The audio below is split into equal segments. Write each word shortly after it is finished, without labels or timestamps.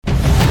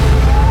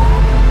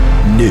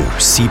New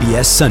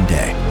CBS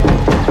Sunday.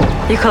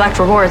 You collect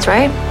rewards,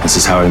 right? This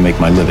is how I make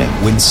my living.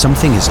 When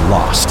something is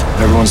lost,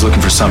 everyone's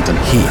looking for something.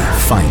 He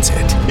finds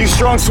it. You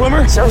strong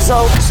swimmer?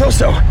 So-so.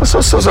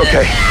 So-so's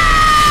okay.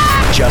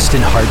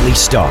 Justin Hartley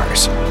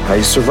stars. How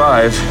you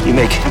survive, you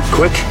make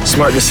quick,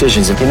 smart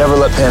decisions, and you never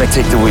let panic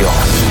take the wheel.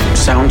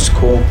 Sounds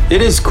cool.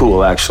 It is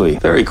cool, actually.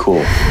 Very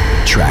cool.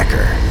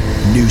 Tracker.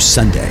 New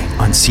Sunday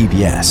on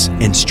CBS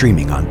and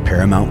streaming on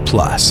Paramount+.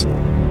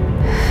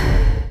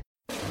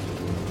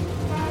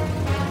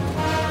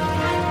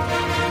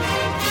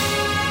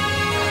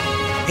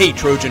 Hey,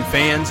 Trojan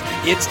fans,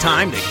 it's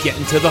time to get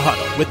into the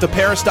huddle with the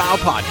Peristyle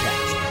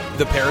Podcast.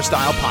 The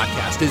Peristyle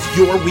Podcast is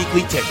your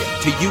weekly ticket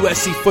to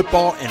USC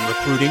football and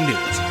recruiting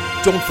news.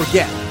 Don't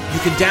forget,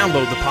 you can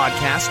download the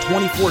podcast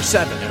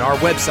 24/7 at our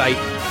website,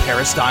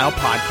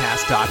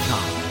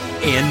 peristylepodcast.com.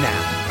 And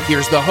now,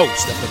 here's the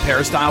host of the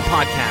Peristyle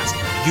Podcast,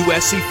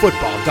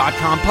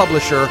 USCFootball.com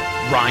publisher,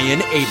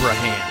 Ryan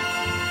Abraham.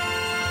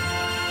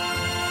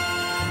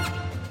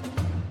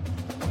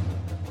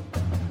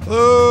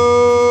 Hello,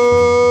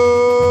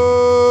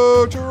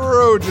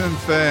 Trojan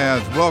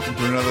fans. Welcome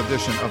to another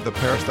edition of the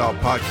Peristyle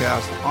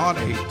Podcast on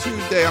a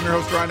Tuesday. I'm your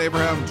host, Ryan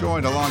Abraham,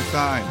 joined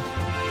alongside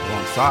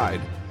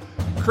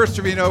Chris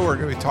Trevino. We're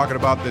going to be talking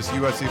about this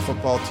USC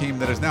football team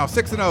that is now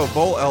 6-0,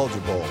 bowl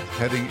eligible,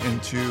 heading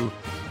into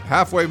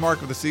halfway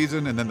mark of the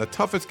season, and then the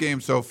toughest game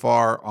so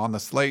far on the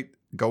slate,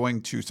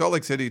 going to Salt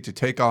Lake City to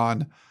take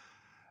on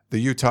the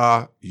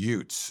Utah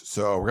Utes.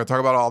 So we're going to talk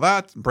about all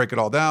that and break it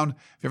all down.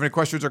 If you have any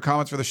questions or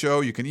comments for the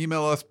show, you can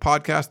email us,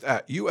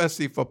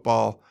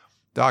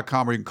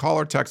 podcast@uscfootball.com, or you can call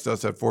or text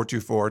us at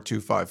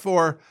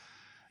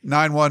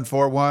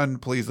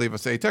 424-254-9141. Please leave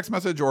us a text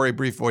message or a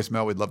brief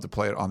voicemail. We'd love to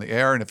play it on the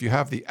air. And if you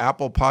have the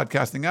Apple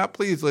podcasting app,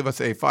 please leave us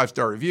a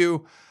 5-star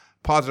review,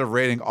 positive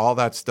rating. All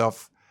that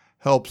stuff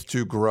helps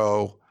to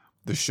grow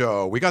the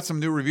show. We got some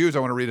new reviews I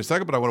want to read in a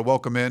second, but I want to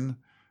welcome in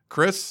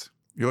Chris.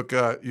 You look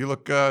a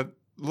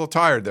little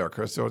tired there,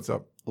 Chris. So what's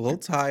up? A little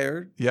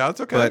tired. Yeah,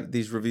 it's okay. But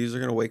these reviews are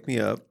going to wake me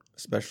up,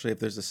 especially if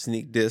there's a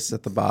sneak diss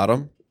at the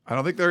bottom. I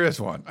don't think there is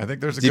one. I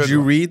think there's a good one. Did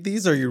you read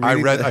these? Or are you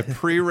reading I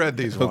pre-read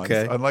these ones.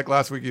 Okay. Unlike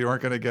last week, you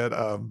weren't going to get,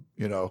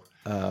 schnookered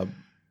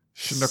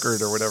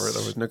or whatever.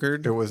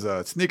 Schnookered? It was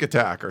a sneak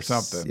attack or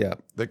something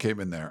that came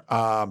in there.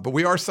 But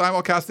we are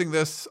simulcasting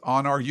this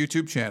on our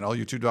YouTube channel,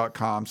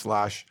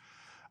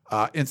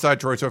 youtube.com/Inside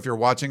Troy. So if you're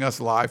watching us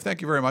live,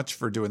 thank you very much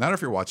for doing that.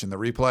 If you're watching the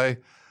replay,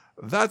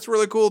 that's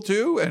really cool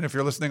too. And if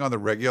you're listening on the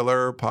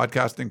regular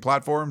podcasting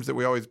platforms that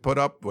we always put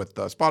up with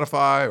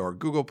Spotify or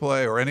Google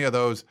Play or any of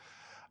those,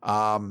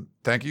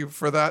 thank you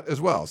for that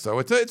as well. So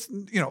it's this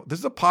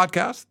is a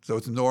podcast, so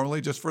it's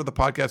normally just for the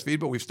podcast feed,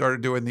 but we've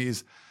started doing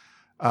these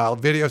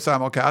video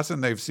simulcasts,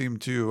 and they've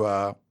seemed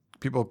to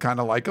people kind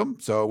of like them.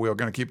 So we're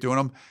going to keep doing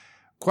them.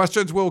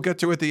 Questions we'll get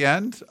to at the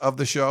end of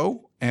the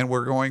show, and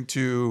we're going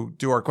to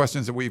do our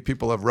questions that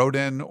people have wrote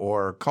in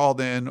or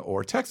called in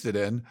or texted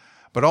in.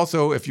 But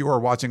also, if you are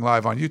watching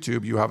live on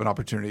YouTube, you have an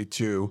opportunity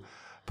to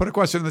put a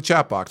question in the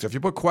chat box. If you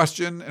put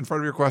question in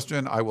front of your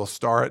question, I will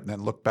star it and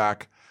then look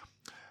back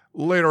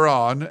later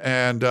on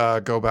and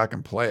go back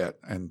and play it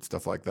and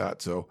stuff like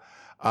that. So,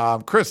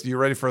 Chris, are you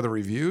ready for the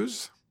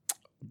reviews?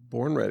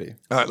 Born ready.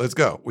 All right, let's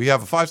go. We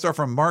have a 5-star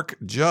from Mark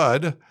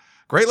Judd.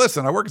 Great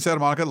listen. I work in Santa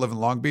Monica, live in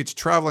Long Beach,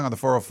 traveling on the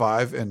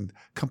 405, and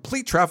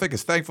complete traffic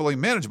is thankfully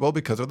manageable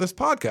because of this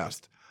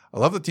podcast. I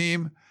love the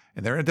team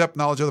and their in-depth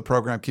knowledge of the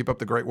program. Keep up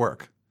the great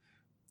work.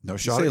 No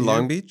shot at you.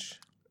 Long Beach?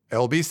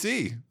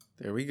 LBC.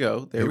 There we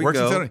go.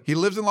 He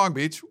lives in Long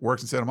Beach,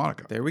 works in Santa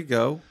Monica. There we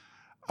go.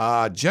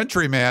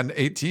 Gentryman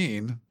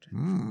 18.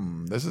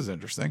 This is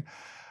interesting.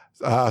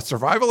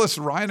 Survivalists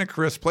Ryan and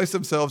Chris place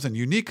themselves in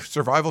unique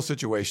survival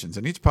situations.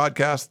 In each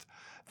podcast,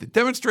 they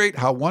demonstrate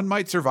how one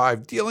might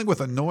survive dealing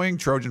with annoying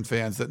Trojan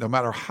fans that no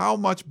matter how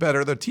much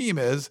better their team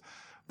is,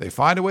 they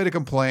find a way to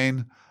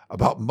complain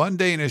about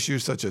mundane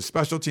issues such as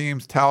special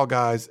teams, towel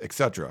guys,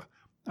 etc.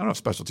 I don't know if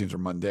special teams are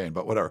mundane,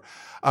 but whatever.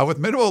 With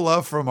minimal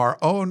love from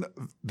their own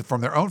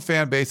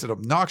fan base and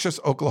obnoxious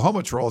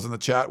Oklahoma trolls in the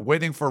chat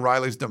waiting for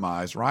Riley's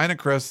demise, Ryan and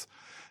Chris,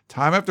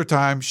 time after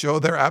time, show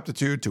their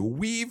aptitude to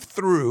weave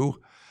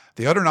through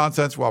the utter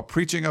nonsense while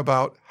preaching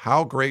about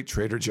how great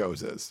Trader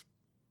Joe's is.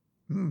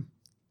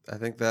 I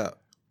think that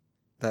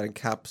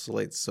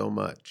encapsulates so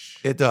much.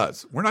 It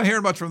does. We're not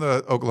hearing much from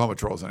the Oklahoma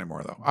trolls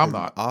anymore, though. I'm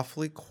not.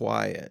 Awfully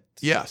quiet.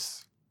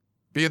 Yes.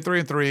 Being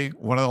 3-3,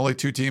 one of the only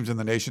two teams in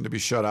the nation to be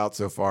shut out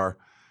so far,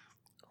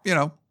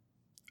 to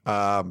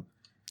a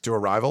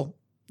rival.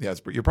 Yes,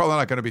 but you're probably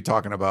not going to be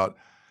talking about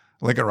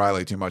Lincoln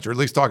Riley too much, or at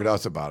least talking to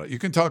us about it. You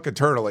can talk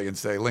internally and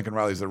say Lincoln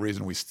Riley's the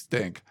reason we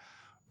stink,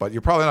 but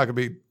you're probably not going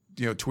to be,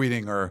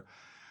 tweeting or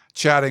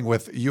chatting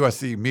with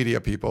USC media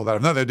people that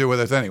have nothing to do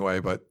with us anyway,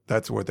 but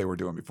that's what they were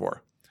doing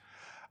before.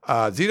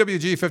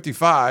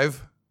 ZWG55,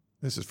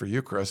 this is for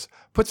you, Chris.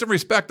 Put some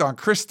respect on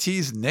Chris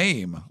T's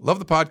name. Love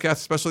the podcast,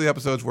 especially the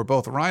episodes where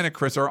both Ryan and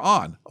Chris are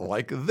on,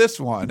 like this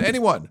one.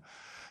 Anyone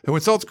who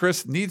insults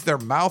Chris needs their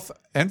mouth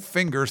and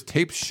fingers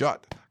taped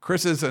shut.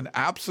 Chris is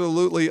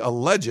absolutely a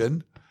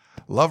legend.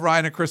 Love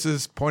Ryan and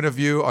Chris's point of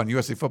view on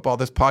USC football.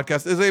 This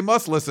podcast is a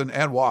must listen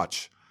and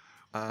watch.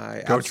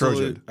 I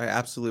Trojan.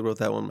 absolutely wrote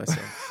that one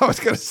myself. I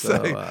was going to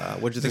say.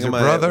 What'd you think Is of your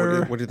my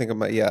brother? What do you think of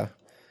my? Yeah,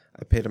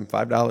 I paid him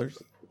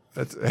 $5.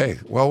 Hey,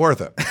 well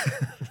worth it.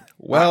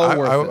 Worth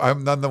it.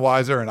 I'm none the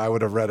wiser, and I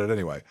would have read it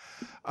anyway.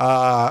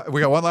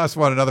 We got one last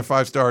one, another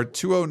 5-star.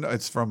 20.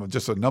 It's from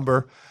just a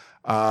number.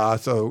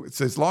 So it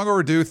says, long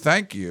overdue.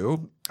 Thank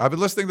you. I've been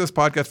listening to this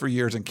podcast for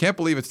years and can't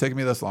believe it's taken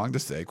me this long to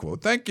say,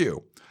 quote, thank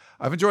you.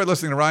 I've enjoyed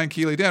listening to Ryan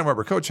Keeley, Dan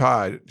Weber, Coach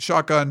Hyde,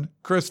 Shotgun,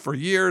 Chris for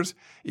years,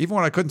 even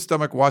when I couldn't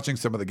stomach watching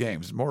some of the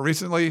games. More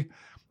recently,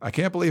 I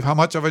can't believe how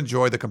much I've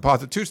enjoyed the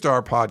Composite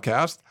 2-Star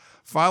podcast.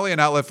 Finally, an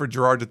outlet for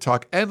Gerard to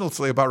talk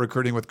endlessly about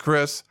recruiting with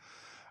Chris,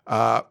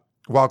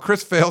 while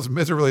Chris fails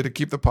miserably to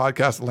keep the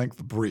podcast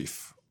length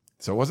brief.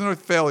 So it wasn't a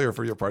failure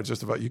for your part,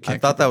 just about you can't. I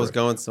thought that was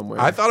going somewhere.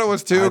 I thought it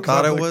was too. I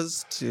thought it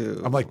was too.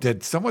 I'm like,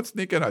 did someone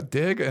sneak in a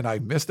dig and I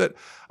missed it?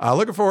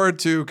 Looking forward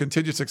to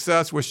continued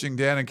success. Wishing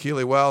Dan and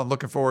Keeley well, and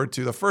looking forward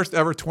to the first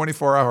ever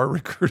 24-hour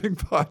recruiting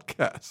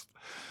podcast.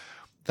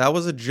 That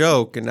was a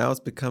joke, and now it's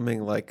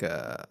becoming like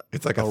a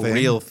thing?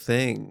 real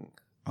thing.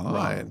 Oh.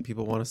 Ryan,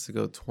 people want us to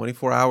go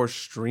 24-hour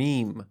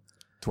stream.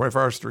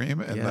 24-hour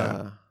stream, and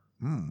Yeah,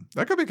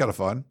 that could be kind of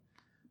fun.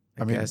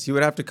 I mean, yes, you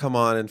would have to come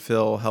on and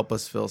help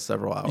us fill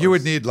several hours. you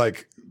would need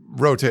like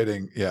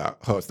rotating,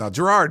 hosts. Now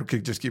Gerard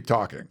could just keep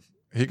talking.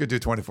 He could do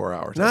 24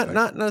 hours. I think.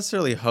 not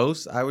necessarily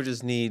hosts. I would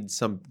just need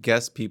some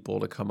guest people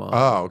to come on.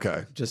 Oh,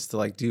 okay, Just to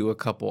like do a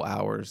couple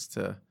hours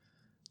to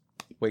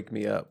wake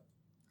me up.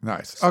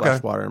 nice. Splash Okay,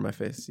 water in my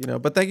face,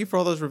 But thank you for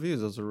all those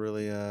reviews. Those are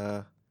really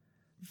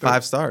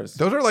 5 stars.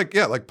 those are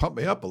like pump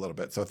me up a little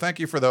bit. So thank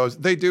you for those.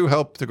 They do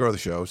help to grow the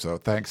show. So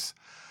thanks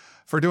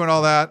for doing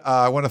all that.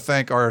 I want to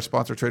thank our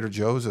sponsor, Trader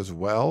Joe's, as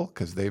well,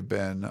 because they've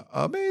been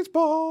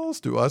amazeballs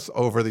to us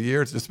over the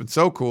years. It's been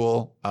so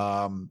cool.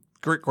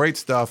 Great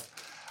stuff.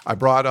 I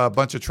brought a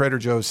bunch of Trader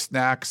Joe's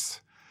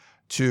snacks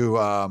to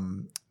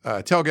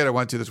tailgate I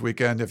went to this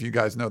weekend. If you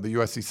guys know the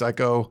USC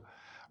Psycho,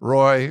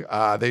 Roy,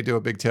 they do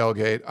a big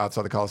tailgate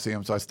outside the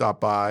Coliseum. So I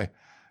stopped by.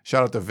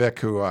 Shout out to Vic,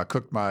 who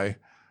cooked my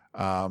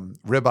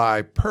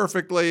ribeye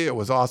perfectly. It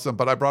was awesome.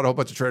 But I brought a whole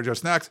bunch of Trader Joe's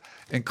snacks,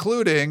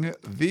 including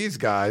these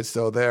guys.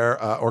 So they're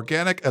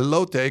organic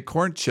elote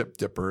corn chip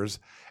dippers.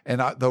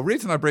 And the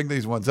reason I bring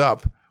these ones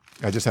up,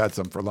 I just had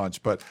some for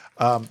lunch, but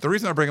the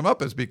reason I bring them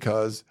up is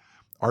because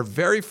our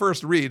very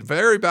first read,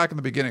 very back in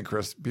the beginning,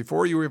 Chris,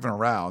 before you were even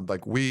around,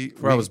 like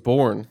Before I was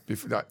born.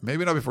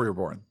 maybe not before you were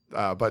born,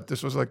 but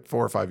this was like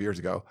 4 or 5 years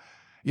ago.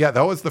 Yeah,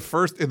 that was the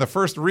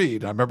first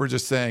read. I remember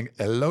just saying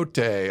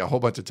elote a whole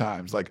bunch of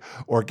times, like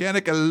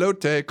organic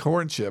elote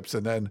corn chips.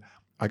 And then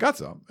I got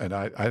some, and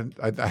I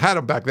had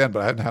them back then,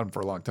 but I hadn't had them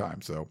for a long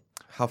time. So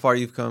How far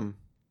you've come.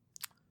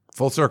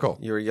 full circle.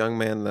 You're a young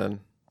man then.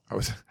 I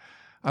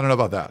don't know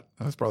about that.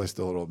 I was probably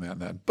still an old man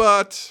then,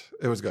 but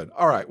it was good.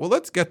 All right, well,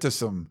 let's get to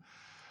some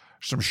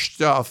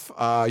stuff.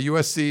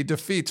 USC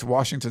defeats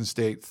Washington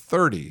State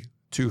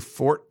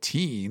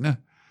 30-14.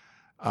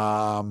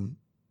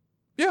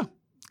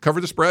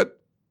 Covered the spread.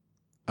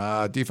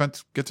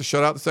 Defense gets a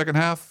shutout in the second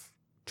half.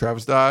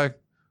 Travis Dye,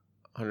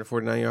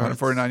 149 yards.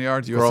 149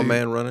 yards. Grown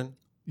man running.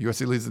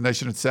 USC leads the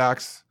nation in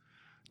sacks.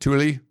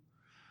 Tuli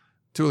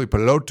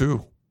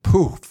Pelotu.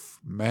 Poof,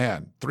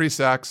 man. 3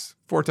 sacks,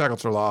 4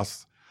 tackles for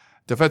loss.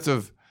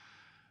 Defensive,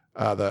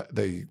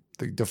 the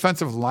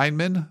defensive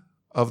lineman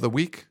of the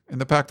week in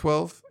the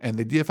Pac-12 and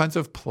the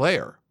defensive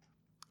player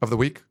of the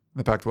week in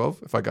the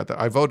Pac-12. If I got that,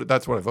 I voted.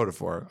 That's what I voted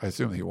for. I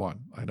assume he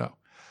won. I know.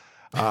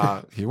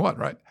 He won,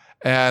 right?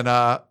 And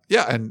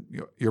and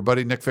your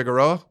buddy Nick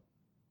Figueroa, a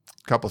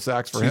couple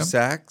sacks for him. 2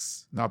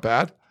 sacks. Not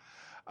bad.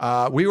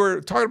 We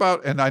were talking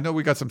about, and I know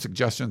we got some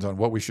suggestions on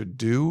what we should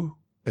do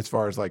as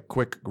far as like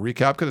quick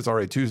recap, because it's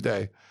already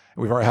Tuesday.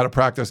 We've already had a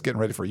practice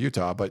getting ready for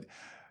Utah, but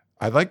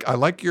I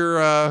like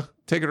your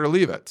take it or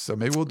leave it. So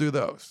maybe we'll do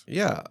those.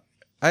 Yeah.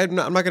 I'm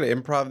not going to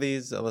improv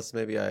these unless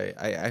maybe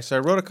so I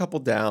wrote a couple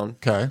down.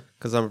 Okay.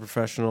 Because I'm a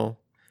professional.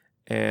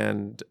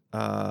 And,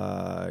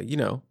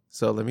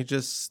 so let me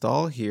just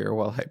stall here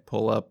while I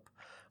pull up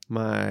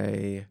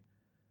my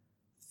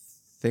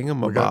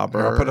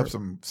thingamabobber. I'll put up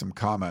some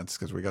comments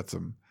because we got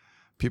some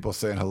people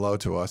saying hello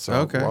to us.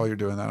 So while you're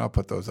doing that, I'll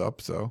put those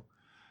up. So,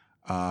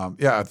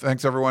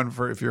 thanks everyone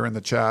for if you're in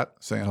the chat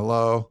saying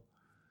hello.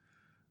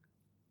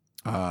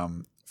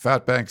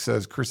 Fat Bank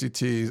says Chrissy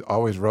T's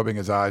always rubbing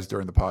his eyes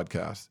during the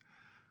podcast.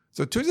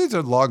 So Tuesday's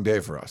a long day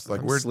for us.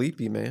 Like we're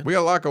sleepy, man. We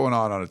got a lot going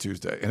on a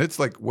Tuesday, and it's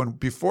like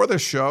before the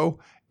show,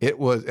 it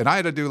was, and I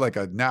had to do like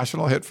a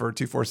national hit for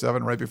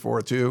 247 right before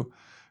it too.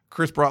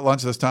 Chris brought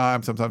lunch this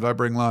time. Sometimes I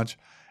bring lunch,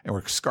 and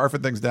we're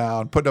scarfing things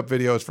down, putting up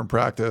videos from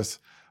practice,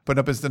 putting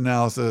up instant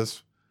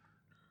analysis.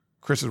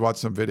 Chris is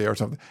watching some video or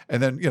something,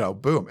 and then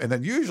boom, and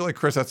then usually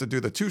Chris has to do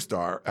the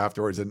 2-star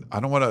afterwards, and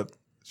I don't want to.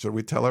 Should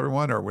we tell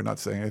everyone, or we're not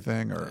saying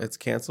anything, or it's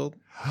canceled?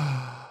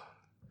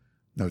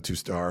 No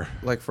 2-star.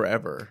 Like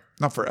forever.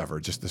 Not forever,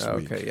 just this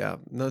week. Okay, yeah.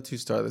 No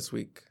 2-star this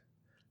week.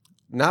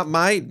 Not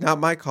my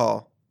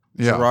call.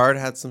 Yeah. Gerard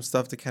had some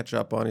stuff to catch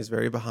up on. He's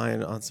very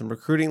behind on some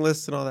recruiting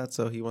lists and all that,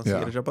 so he wants to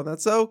get a jump on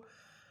that. So,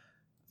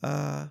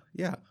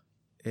 yeah,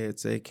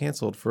 it's a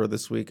canceled for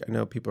this week. I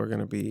know people are going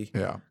to be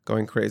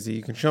going crazy.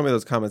 You can show me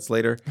those comments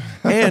later.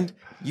 And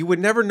you would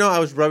never know I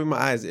was rubbing my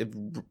eyes if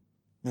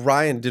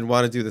Ryan didn't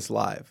want to do this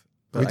live.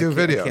 But we do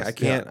videos.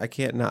 I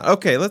can't not.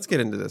 Okay, let's get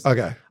into this.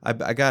 Okay.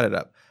 I got it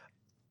up.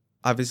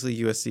 Obviously,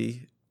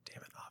 USC.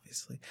 Damn it,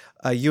 obviously.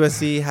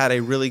 USC had a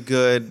really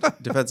good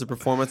defensive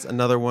performance.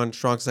 Another one,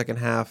 strong second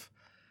half.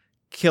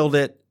 Killed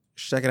it.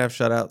 Second half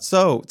shutout.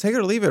 So, take it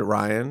or leave it,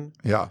 Ryan.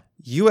 Yeah.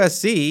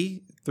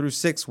 USC, through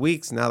 6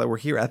 weeks, now that we're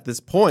here at this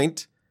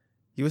point,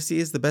 USC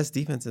is the best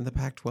defense in the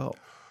Pac-12.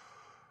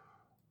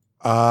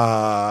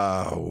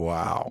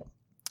 Wow.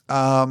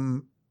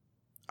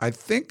 I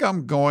think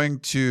I'm going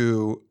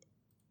to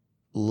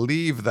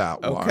leave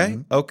that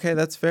one. Okay,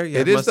 that's fair.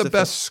 It is the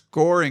best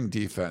scoring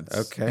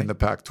defense in the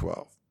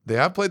Pac-12. They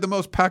have played the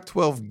most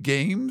Pac-12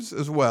 games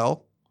as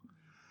well.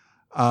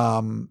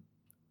 I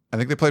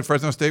think they played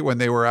Fresno State when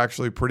they were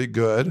actually pretty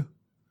good.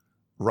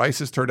 Rice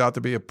has turned out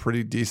to be a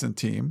pretty decent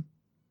team.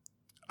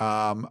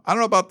 I don't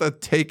know about the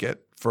take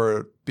it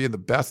for being the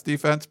best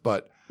defense,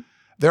 but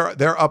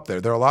they're up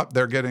there. They're not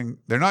getting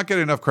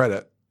enough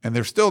credit, and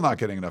they're still not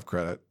getting enough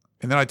credit.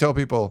 And then I tell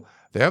people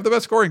they have the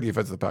best scoring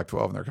defense in the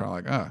Pac-12, and they're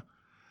kind of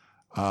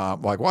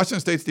like, like Washington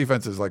State's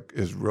defense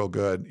is real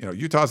good.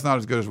 Utah's not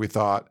as good as we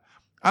thought.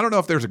 I don't know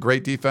if there's a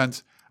great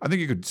defense. I think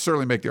you could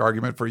certainly make the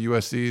argument for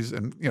USC's.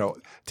 And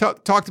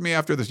talk to me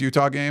after this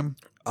Utah game.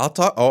 I'll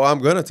talk. Oh, I'm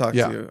going to talk to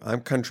you.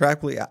 I'm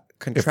contractually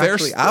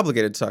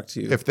obligated to talk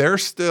to you. If they're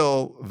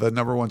still the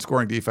number one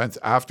scoring defense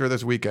after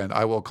this weekend,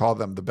 I will call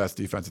them the best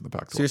defense in the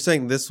Pac-12. So you're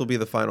saying this will be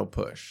the final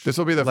push? This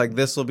will be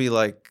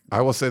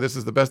I will say this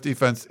is the best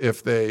defense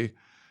if they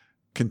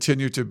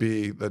continue to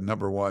be the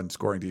number one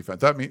scoring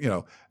defense. That means,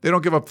 they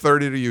don't give up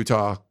 30 to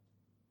Utah.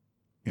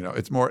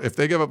 It's more if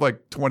they give up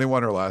like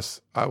 21 or less,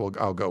 I'll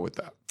go with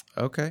that.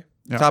 Okay.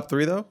 Yeah. Top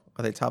three though?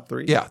 Are they top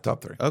three? Yeah,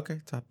 top three.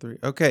 Okay, top three.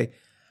 Okay.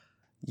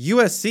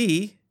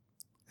 USC,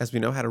 as we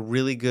know, had a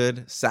really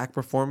good sack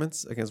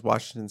performance against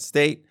Washington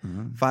State.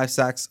 5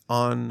 sacks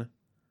on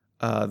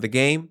the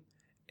game,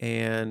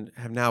 and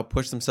have now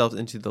pushed themselves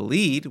into the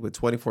lead with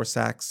 24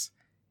 sacks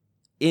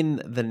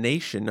in the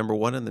nation, number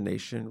one in the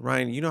nation.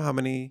 Ryan, you know how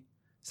many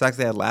sacks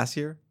they had last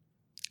year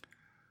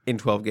in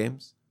 12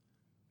 games?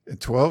 In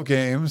 12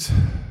 games,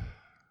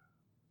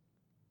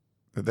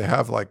 did they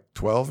have like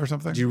 12 or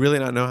something? Do you really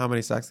not know how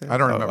many sacks they had? I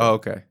don't remember. Oh,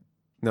 okay.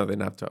 No, they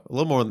didn't have 12. A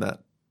little more than that.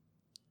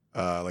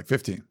 Like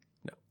 15.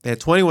 No, they had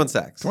 21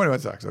 sacks. 21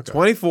 sacks. Okay.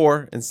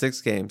 24 in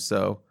 6 games.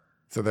 So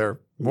they're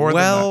more than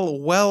that.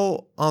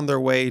 Well on their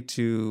way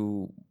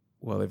to.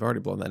 Well, they've already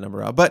blown that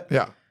number out. But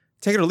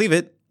take it or leave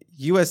it.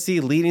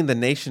 USC leading the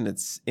nation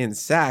in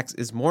sacks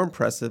is more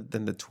impressive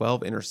than the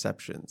 12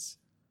 interceptions.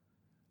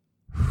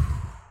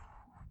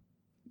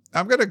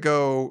 I'm going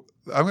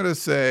to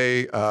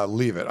say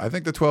leave it. I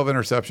think the 12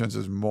 interceptions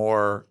is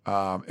more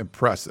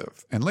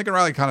impressive. And Lincoln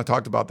Riley kind of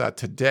talked about that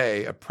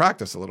today at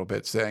practice a little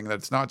bit, saying that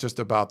it's not just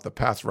about the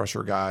pass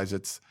rusher guys.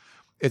 It's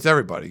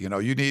everybody.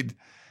 You need,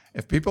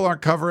 if people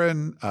aren't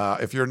covering,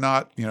 if you're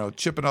not,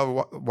 chipping a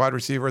wide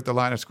receiver at the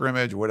line of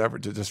scrimmage, whatever,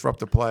 to disrupt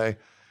the play,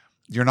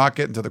 you're not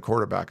getting to the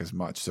quarterback as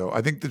much. So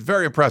I think it's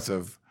very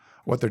impressive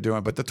what they're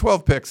doing. But the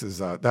 12 picks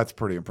that's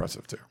pretty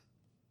impressive too.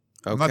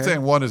 Okay. I'm not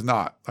saying one is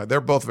not.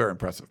 They're both very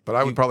impressive, but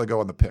I would probably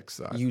go on the pick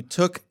side. You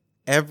took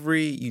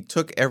every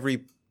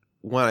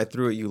one I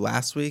threw at you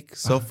last week.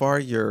 So far,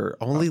 you're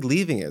only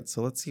leaving it.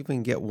 So let's see if we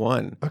can get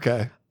one.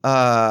 Okay.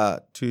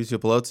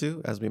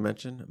 Tuipulotu, as we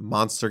mentioned,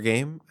 monster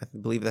game. I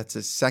believe that's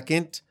his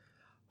second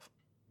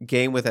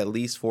game with at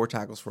least 4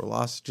 tackles for a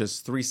loss.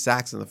 Just 3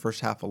 sacks in the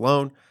first half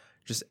alone.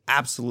 Just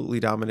absolutely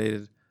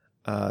dominated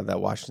that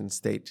Washington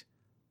State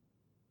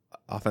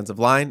offensive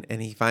line,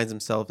 and he finds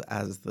himself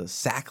as the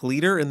sack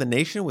leader in the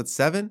nation with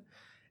 7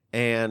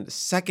 and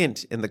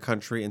second in the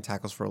country in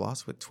tackles for a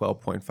loss with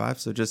 12.5.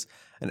 So just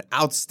an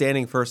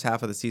outstanding first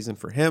half of the season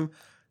for him.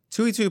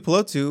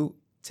 Tuipulotu,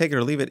 take it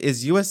or leave it,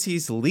 is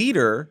USC's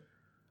leader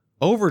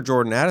over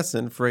Jordan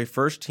Addison for a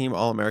first-team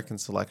All-American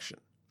selection.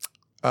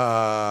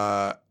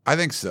 I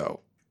think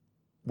so.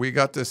 We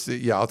got to see.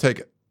 Yeah, I'll take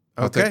it.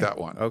 I'll take that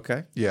one.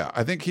 Okay. Yeah,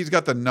 I think he's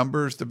got the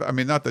numbers to. I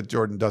mean, not that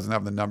Jordan doesn't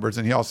have the numbers,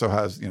 and he also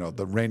has,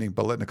 the reigning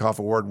Biletnikoff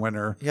Award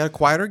winner. He had a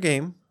quieter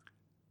game.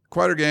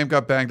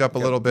 Got banged up a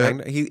little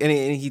bit.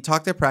 He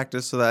talked at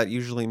practice, so that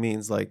usually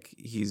means like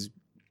you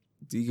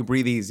can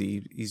breathe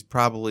easy. He's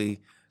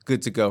probably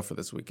good to go for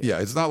this weekend. Yeah,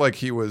 it's not like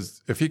he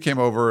was. If he came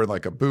over in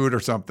like a boot or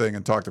something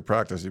and talked to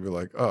practice, he'd be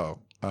like, oh.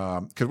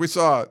 Because we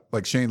saw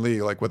like Shane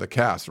Lee like with a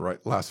cast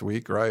last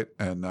week, right?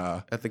 And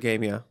at the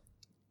game, yeah.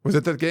 Was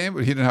it that game?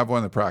 But he didn't have one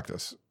in the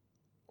practice.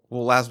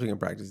 Well, last week in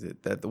practice,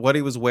 what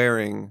he was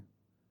wearing.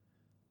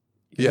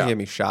 You're gonna get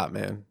me shot,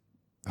 man.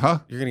 Huh?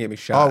 You're gonna get me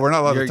shot. Oh, we're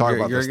not allowed to talk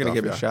about this. You're gonna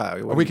get me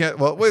shot. We can't.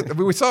 Well,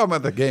 we saw him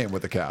at the game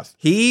with the cast.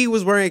 He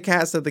was wearing a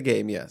cast at the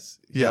game. Yes.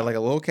 He had like a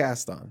little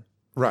cast on.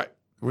 Right,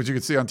 which you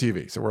could see on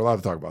TV. So we're allowed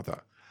to talk about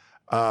that.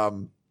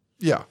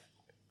 Yeah.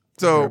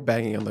 So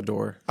banging on the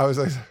door. I was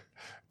like,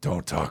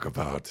 Don't talk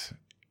about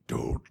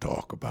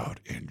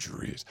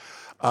injuries.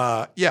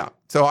 Yeah.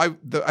 So I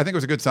think it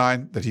was a good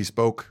sign that he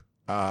spoke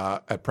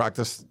at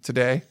practice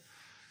today.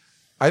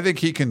 I think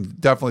he can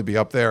definitely be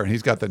up there, and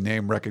he's got the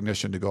name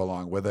recognition to go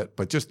along with it.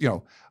 But just,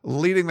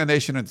 leading the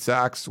nation in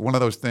sacks, one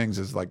of those things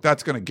is like,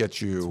 that's going to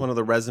get you. It's one of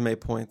the resume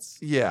points.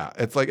 Yeah.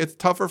 It's like, it's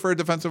tougher for a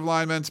defensive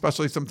lineman,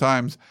 especially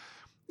sometimes,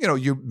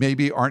 you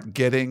maybe aren't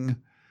getting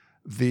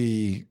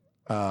the,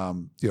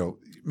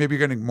 maybe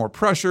you're getting more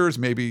pressures.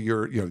 Maybe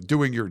you're,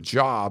 doing your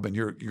job and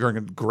you're going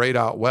to grade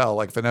out well.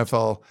 Like if an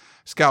NFL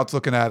scout's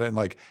looking at it and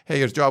like, hey,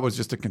 his job was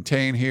just to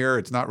contain here.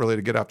 It's not really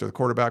to get after the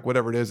quarterback,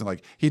 whatever it is. And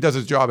like, he does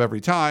his job every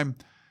time.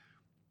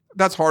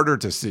 That's harder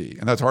to see,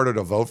 and that's harder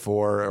to vote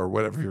for or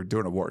whatever you're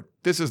doing award.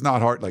 This is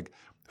not hard. Like,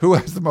 who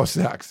has the most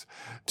sacks?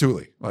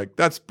 Thule. Like,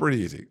 that's pretty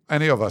easy.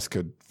 Any of us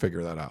could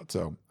figure that out.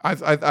 So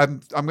I'm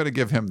going to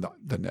give him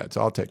the Ned. So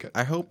I'll take it.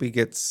 I hope he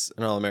gets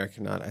an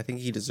All-American nod. I think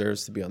he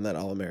deserves to be on that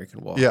All-American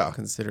wall. Yeah.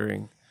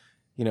 Considering,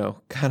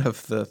 kind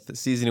of the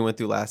season he went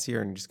through last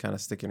year and just kind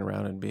of sticking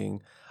around and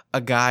being a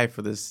guy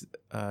for this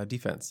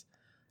defense.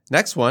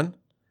 Next one,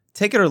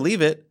 take it or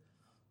leave it.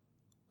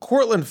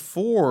 Courtland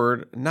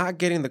Ford not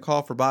getting the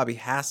call for Bobby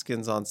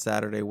Haskins on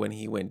Saturday when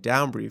he went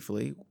down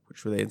briefly,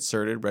 which they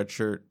inserted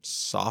redshirt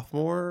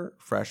sophomore,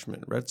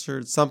 freshman,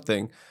 redshirt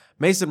something.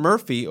 Mason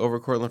Murphy over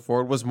Courtland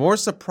Ford was more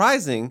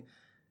surprising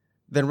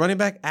than running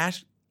back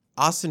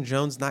Austin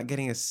Jones not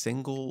getting a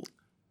single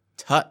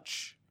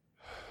touch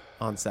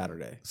on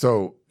Saturday.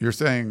 So you're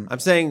saying... I'm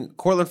saying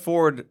Courtland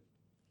Ford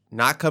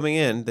not coming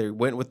in. They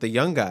went with the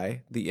young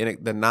guy,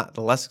 the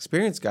less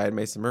experienced guy,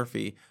 Mason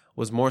Murphy,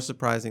 was more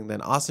surprising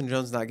than Austin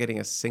Jones not getting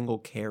a single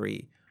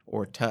carry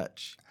or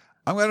touch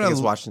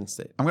against Washington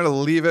State. I'm going to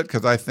leave it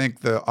because I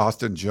think the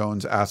Austin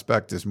Jones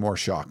aspect is more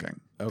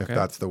shocking if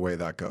that's the way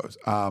that goes.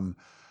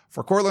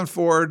 For Courtland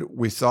Ford,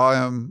 we saw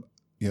him,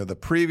 the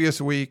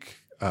previous week.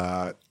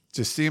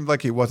 Just seemed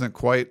like he wasn't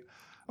quite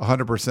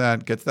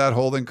 100%. Gets that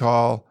holding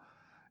call,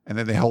 and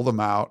then they hold him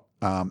out.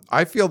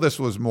 I feel this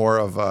was more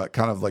of a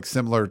kind of like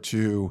similar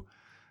to.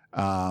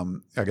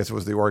 I guess it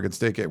was the Oregon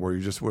State game where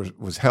he just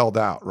was held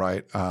out,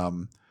 right?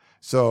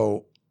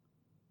 So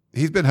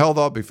he's been held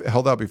out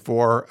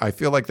before. I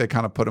feel like they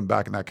kind of put him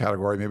back in that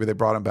category. Maybe they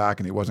brought him back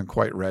and he wasn't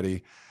quite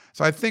ready.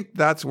 So I think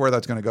that's where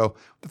that's going to go.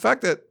 The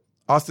fact that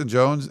Austin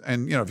Jones,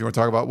 and if you want to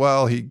talk about,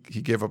 well, he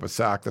gave up a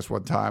sack this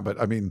one time, but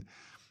I mean,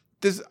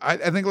 I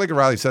think like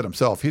Riley said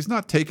himself, he's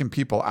not taking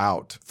people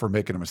out for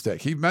making a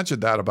mistake. He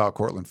mentioned that about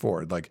Courtland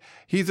Ford. Like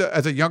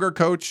as a younger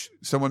coach,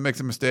 someone makes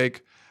a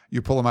mistake,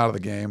 you pull him out of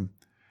the game.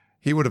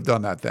 He would have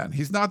done that then.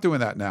 He's not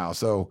doing that now.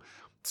 So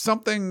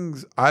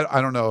something's,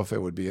 I don't know if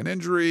it would be an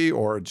injury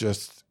or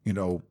just,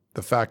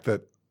 the fact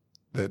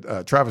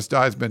that Travis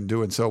Dye's been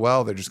doing so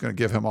well, they're just going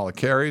to give him all the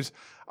carries.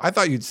 I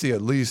thought you'd see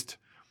at least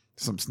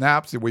some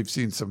snaps. We've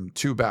seen some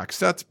 2-back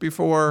sets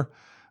before.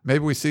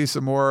 Maybe we see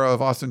some more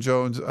of Austin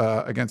Jones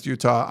against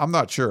Utah. I'm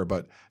not sure,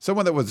 but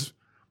someone that was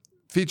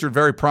featured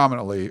very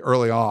prominently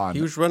early on.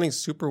 He was running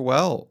super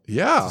well.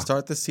 Yeah. To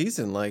start the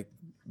season, like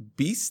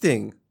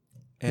beasting.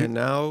 And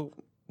now...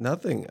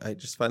 nothing. I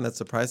just find that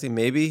surprising.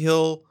 Maybe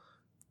he'll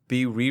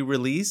be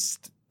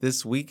re-released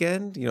this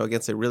weekend,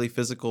 against a really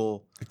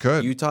physical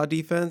Utah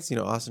defense.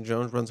 Austin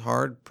Jones runs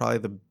hard, probably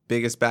the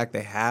biggest back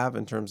they have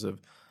in terms of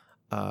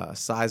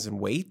size and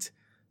weight.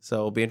 So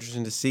it'll be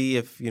interesting to see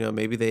if,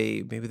 maybe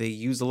they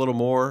use a little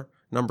more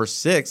number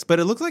 6.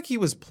 But it looked like he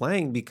was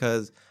playing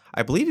because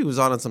I believe he was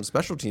on some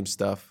special team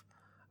stuff.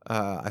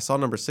 I saw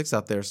number 6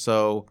 out there.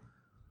 So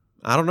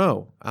I don't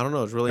know.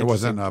 It's really interesting.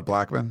 It wasn't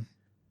Blackman?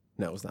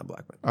 No, it was not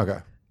Blackman. Okay.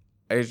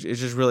 It's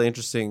just really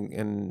interesting,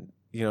 and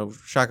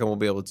Shotgun will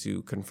be able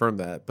to confirm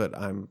that. But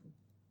I'm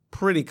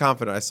pretty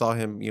confident I saw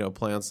him,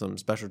 play on some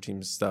special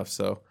teams stuff.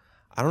 So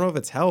I don't know if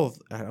it's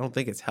health. I don't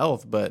think it's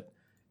health, but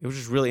it was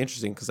just really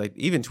interesting because I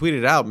even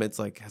tweeted out, it's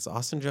like, has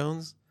Austin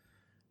Jones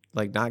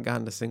not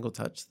gotten a single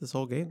touch this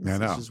whole game? Yeah, I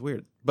know. It's just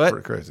weird. But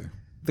pretty crazy.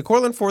 The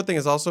Courtland Ford thing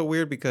is also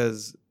weird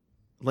because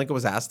Lincoln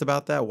was asked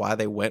about that, why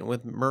they went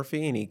with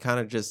Murphy, and he kind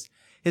of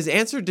his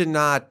answer did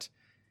not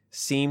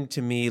seem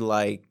to me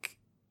like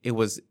it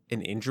was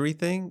an injury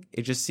thing.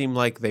 It just seemed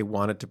like they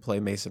wanted to play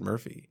Mason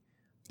Murphy.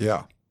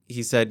 Yeah.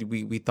 He said,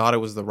 we thought it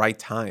was the right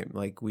time.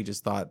 Like, we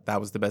just thought that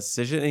was the best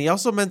decision. And he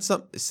also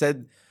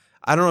said,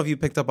 I don't know if you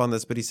picked up on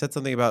this, but he said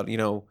something about,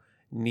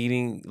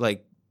 needing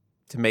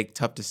to make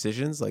tough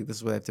decisions. Like, this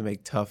is where they have to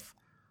make tough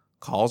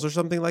calls or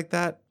something like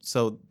that.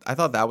 So I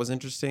thought that was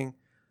interesting.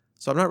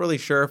 So I'm not really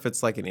sure if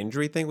it's like an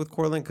injury thing with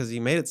Courtland, because he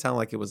made it sound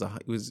like he was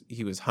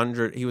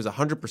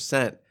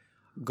 100%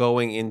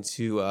 going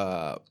into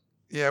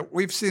Yeah,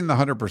 we've seen the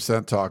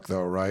 100% talk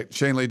though, right?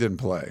 Shane Lee didn't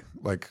play.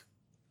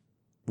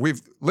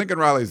 Lincoln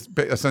Riley's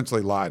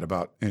essentially lied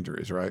about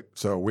injuries, right?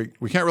 So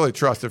we can't really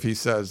trust if he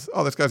says,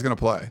 "Oh, this guy's going to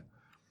play."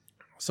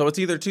 So it's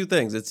either two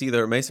things. It's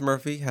either Mason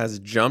Murphy has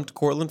jumped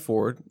Courtland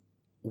Ford,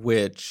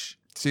 which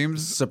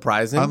seems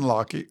surprising,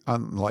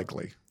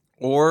 unlikely,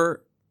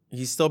 or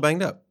he's still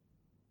banged up,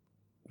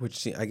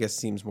 which I guess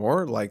seems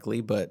more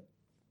likely, but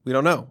we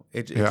don't know.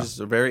 It's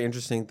just a very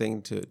interesting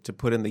thing to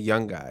put in the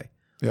young guy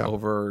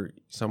over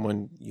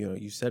someone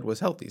you said was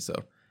healthy. So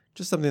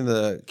just something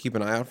to keep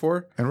an eye out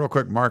for. And real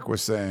quick, Mark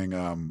was saying,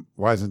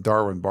 why isn't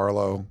Darwin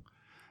Barlow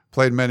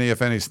played many,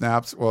 if any,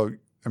 snaps? Well,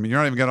 I mean, you're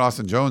not even getting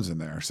Austin Jones in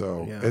there.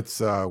 So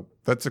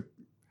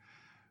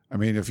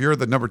if you're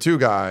the number 2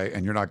 guy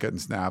and you're not getting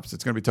snaps,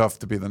 it's going to be tough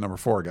to be the number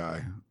 4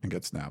 guy and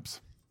get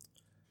snaps.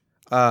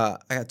 I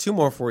got 2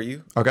 more for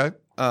you. Okay.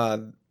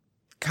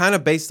 Kind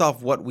of based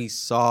off what we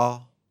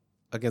saw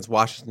against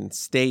Washington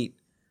State,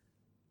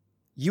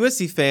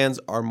 USC fans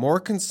are more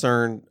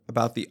concerned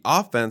about the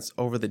offense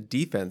over the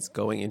defense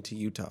going into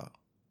Utah.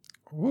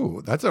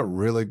 Ooh, that's a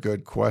really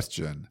good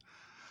question.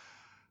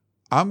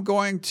 I'm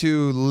going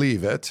to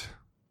leave it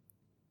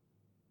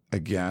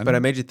again. But I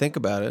made you think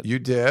about it. You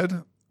did.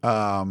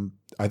 I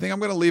think I'm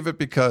going to leave it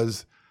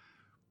because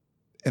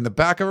in the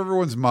back of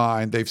everyone's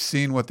mind, they've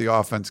seen what the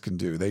offense can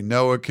do. They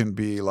know it can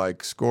be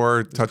like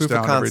score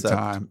touchdown every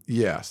time.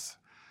 Yes.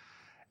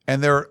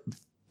 And they're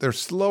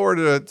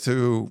slower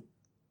to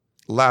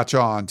latch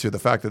on to the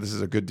fact that this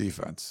is a good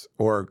defense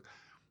or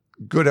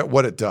good at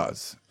what it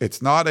does.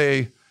 It's not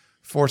a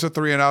force a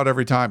 3 and out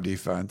every time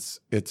defense.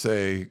 It's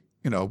a,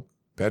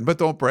 bend but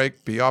don't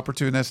break, be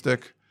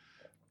opportunistic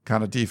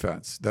kind of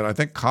defense that I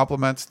think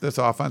complements this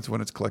offense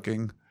when it's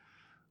clicking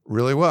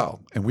really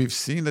well. And we've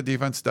seen the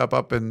defense step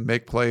up and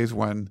make plays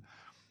when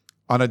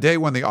on a day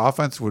when the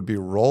offense would be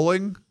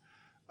rolling,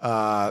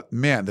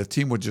 the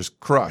team would just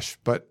crush.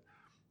 But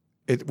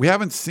we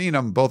haven't seen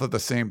them both at the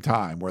same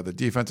time where the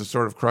defense is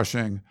sort of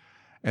crushing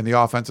and the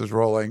offense is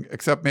rolling,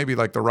 except maybe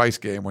like the Rice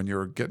game when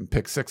you're getting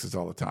pick sixes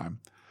all the time.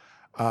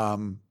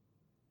 And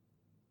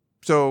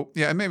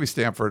maybe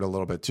Stanford a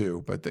little bit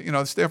too, but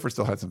Stanford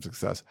still had some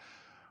success.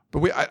 But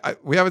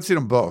we haven't seen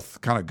them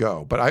both kind of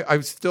go. But I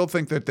still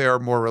think that they are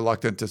more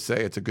reluctant to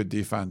say it's a good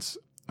defense.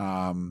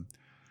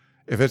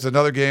 If it's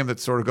another game that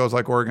sort of goes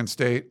like Oregon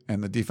State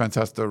and the defense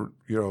has to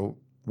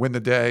win the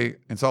day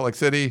in Salt Lake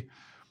City,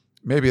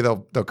 maybe they'll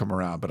come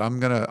around. But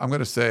I'm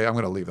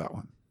gonna leave that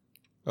one.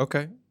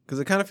 Okay, because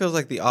it kind of feels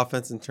like the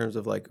offense in terms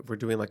of like if we're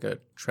doing like a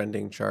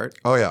trending chart.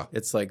 Oh yeah,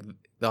 it's like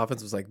the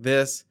offense was like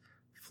this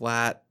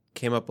flat,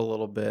 came up a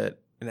little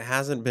bit, and it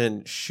hasn't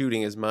been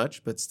shooting as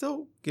much, but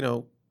still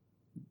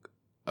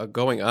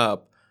going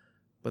up,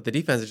 but the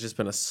defense has just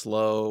been a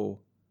slow,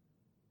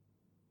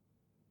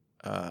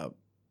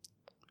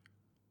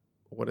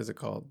 what is it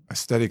called? A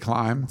steady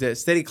climb.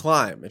 Steady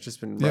climb. It's just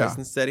been nice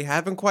and steady.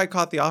 Haven't quite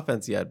caught the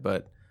offense yet,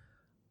 but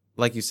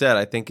like you said,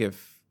 I think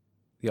if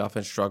the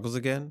offense struggles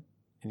again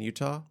in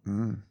Utah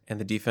and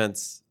the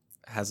defense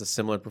has a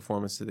similar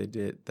performance that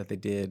they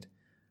did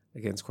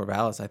against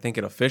Corvallis, I think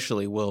it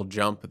officially will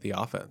jump the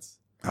offense.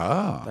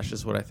 That's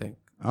just what I think.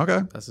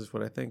 Okay. That's just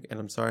what I think. And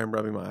I'm sorry I'm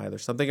rubbing my eye.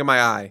 There's something in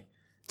my eye.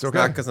 It's okay.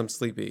 Not because I'm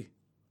sleepy.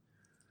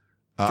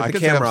 I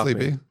can say I'm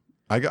sleepy.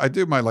 I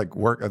do my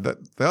work. The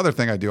other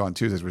thing I do on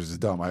Tuesdays, which is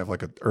dumb, I have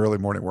like an early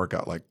morning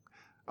workout, like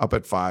up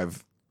at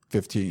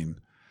 5:15.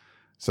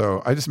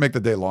 So I just make the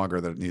day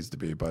longer than it needs to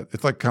be. But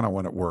it's like kind of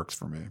when it works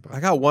for me. But. I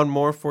got one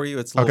more for you.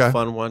 It's a little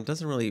fun one.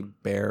 Doesn't really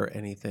bear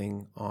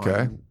anything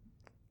on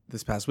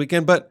this past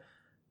weekend. But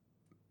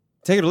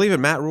take it or leave it.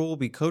 Matt Rule will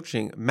be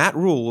coaching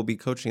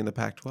in the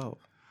Pac-12.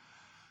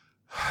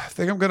 I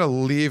think I'm going to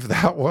leave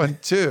that one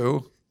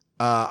too.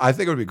 I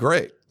think it would be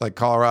great, like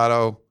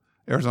Colorado,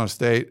 Arizona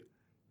State,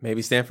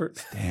 maybe Stanford.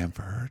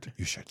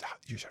 You should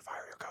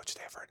fire your coach,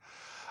 Stanford.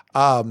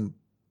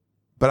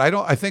 But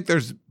I think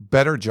there's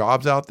better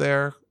jobs out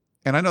there,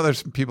 and I know there's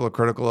some people are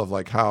critical of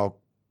like how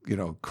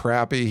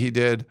crappy he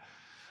did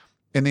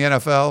in the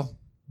NFL,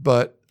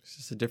 but it's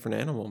just a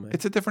different animal, man.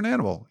 It's a different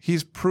animal.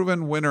 He's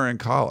proven winner in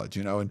college,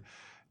 and.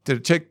 Did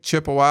it take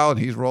Chip a while and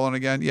he's rolling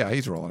again? Yeah,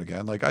 he's rolling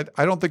again. Like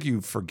I don't think you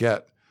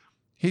forget.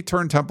 He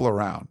turned Temple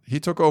around. He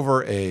took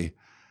over a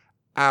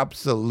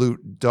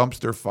absolute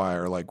dumpster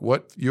fire. Like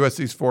what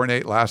USC's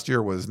 4-8 last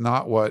year was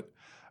not what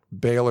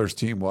Baylor's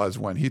team was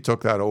when he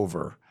took that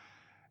over.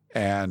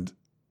 And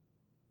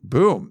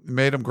boom,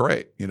 made him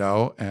great,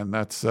 and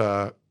that's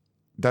kind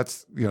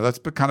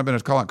of been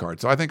his calling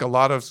card. So I think a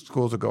lot of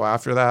schools will go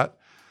after that.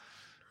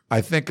 I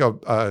think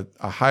a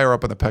higher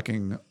up in the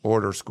pecking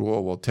order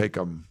school will take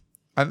him.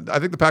 I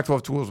think the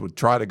Pac-12 schools would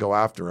try to go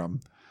after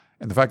him,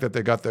 and the fact that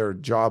they got their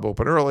job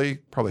open early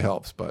probably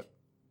helps. But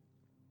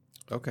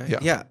okay,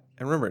 yeah.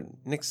 And remember,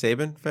 Nick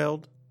Saban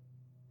failed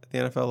at the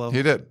NFL level.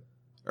 He did.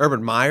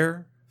 Urban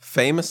Meyer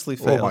famously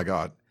failed. Oh my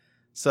God!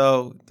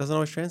 So it doesn't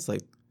always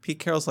translate. Pete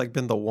Carroll's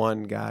been the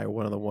one guy,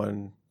 one of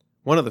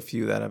the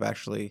few that have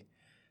actually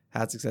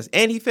had success,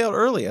 and he failed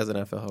early as an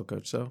NFL head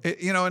coach. So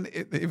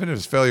even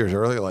his failures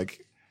early,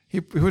 He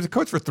was a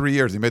coach for 3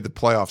 years. He made the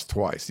playoffs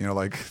twice.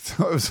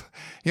 So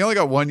he only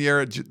got 1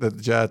 year at the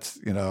Jets.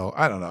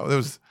 I don't know.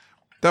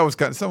 That was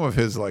kind of some of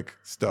his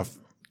stuff.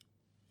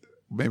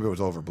 Maybe it was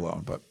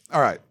overblown, but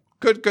all right,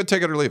 good.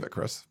 Take it or leave it,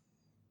 Chris.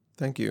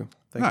 Thank you.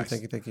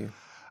 Thank you.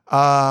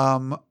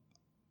 Now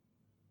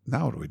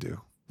what do we do?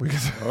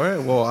 All right.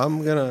 Well,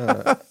 I'm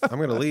gonna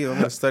leave. I'm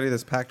gonna study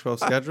this Pac-12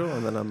 schedule,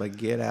 and then I'm gonna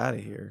get out of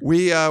here.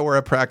 We were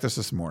at practice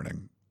this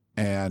morning,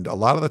 and a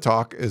lot of the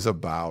talk is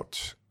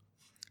about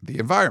the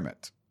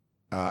environment.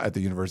 at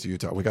the University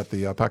of Utah. We got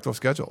the Pac-12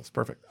 schedule. It's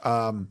perfect.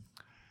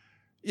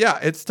 Yeah,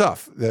 it's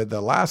tough.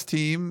 The last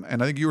team,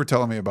 and I think you were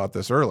telling me about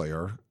this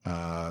earlier.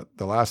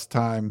 The last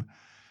time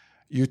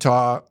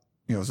Utah,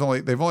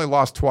 they've only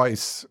lost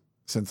twice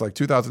since like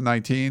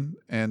 2019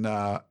 and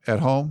at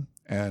home,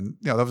 and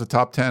that was a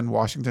top 10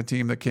 Washington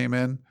team that came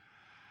in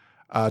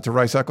to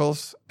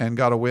Rice-Eccles and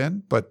got a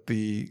win. But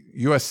the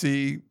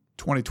USC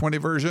 2020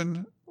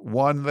 version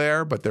won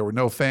there, but there were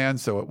no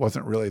fans, so it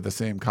wasn't really the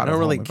same kind of. I don't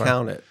really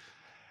count it.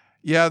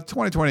 Yeah,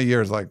 2020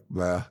 year is like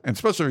bleh. And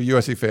especially for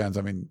USC fans.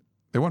 I mean,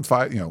 they went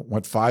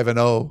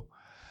 5-0,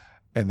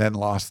 and then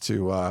lost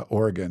to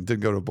Oregon.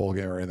 Didn't go to a bowl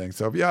game or anything.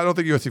 So yeah, I don't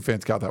think USC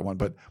fans count that one,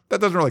 but that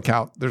doesn't really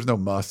count. There's no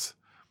muss.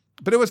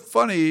 But it was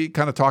funny,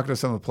 kind of talking to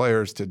some of the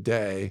players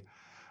today.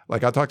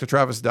 Like I talked to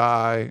Travis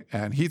Dye,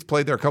 and he's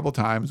played there a couple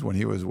times when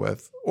he was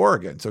with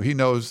Oregon, so he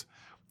knows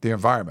the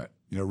environment.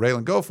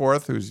 Raylan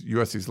Goforth, who's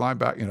USC's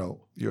linebacker,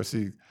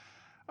 USC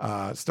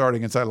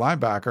starting inside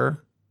linebacker,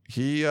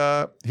 he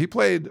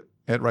played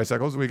at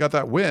Rice-Eccles. We got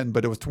that win,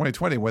 but it was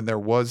 2020 when there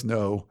was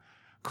no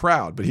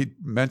crowd. But he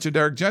mentioned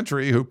Eric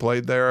Gentry, who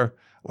played there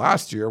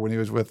last year when he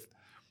was with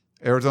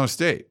Arizona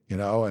State,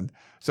 and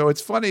so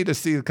it's funny to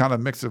see the kind of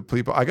mix of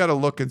people. I got to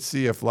look and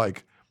see if,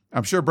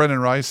 I'm sure Brendan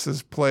Rice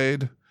has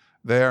played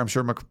there. I'm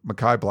sure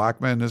Mekhi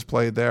Blackman has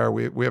played there.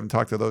 We haven't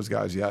talked to those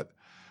guys yet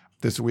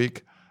this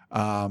week.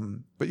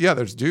 But yeah,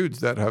 there's dudes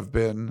that have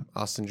been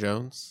Austin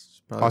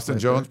Jones.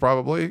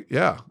 Probably.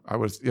 Yeah, I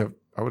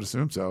would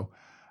assume so.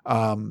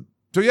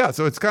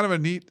 So it's kind of a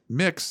neat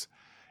mix.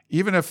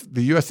 Even if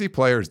the USC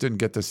players didn't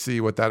get to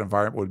see what that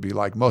environment would be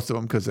like, most of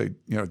them, because they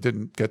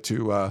didn't get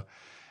to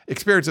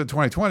experience it in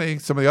 2020.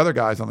 Some of the other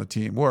guys on the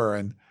team were,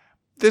 and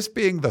this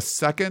being the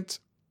second,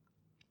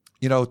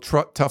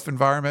 tough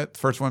environment,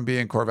 first one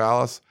being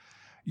Corvallis,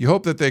 you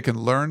hope that they can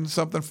learn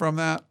something from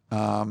that,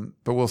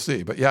 but we'll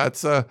see. But yeah,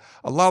 it's a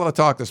lot of the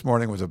talk this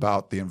morning was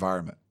about the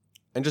environment.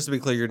 And just to be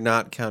clear, you're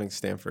not counting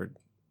Stanford.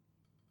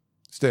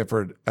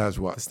 Stanford as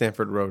what? The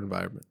Stanford road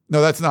environment.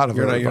 No, that's not a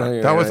road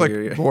environment. That was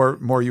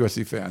more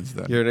USC fans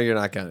than. You're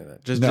not counting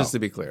that. Just to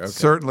be clear. Okay.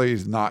 Certainly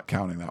is not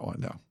counting that one,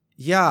 no.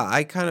 Yeah,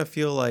 I kind of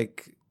feel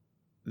like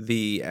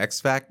the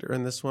X factor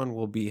in this one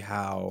will be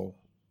how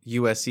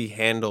USC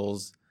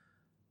handles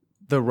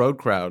the road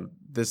crowd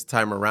this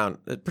time around,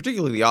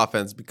 particularly the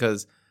offense,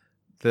 because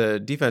the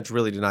defense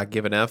really did not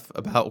give an F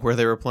about where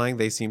they were playing.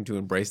 They seem to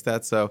embrace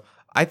that. So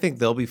I think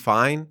they'll be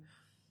fine.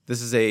 This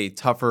is a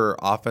tougher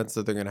offense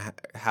that they're going to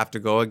have to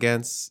go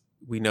against.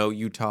 We know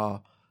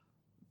Utah,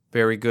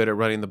 very good at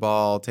running the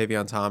ball.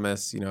 Tavion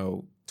Thomas,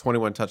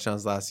 21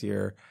 touchdowns last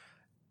year.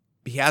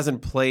 He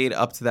hasn't played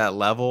up to that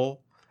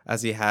level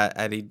as he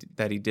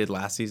did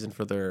last season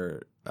for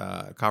their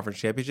conference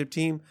championship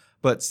team,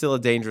 but still a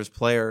dangerous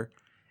player.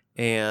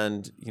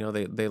 And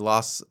they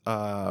lost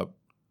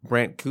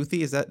Brant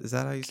Kuithe. Is that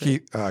how you say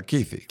it?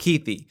 Kuithe.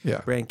 Kuithe. Yeah.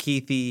 Brant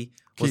Kuithe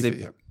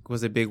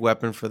was a big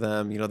weapon for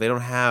them. They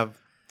don't have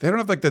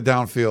like the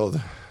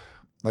downfield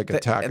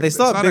attack. They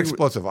still it's have not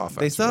explosive offense.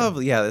 They still have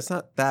it's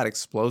not that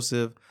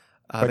explosive.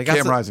 But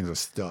Cam Rising's a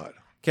stud.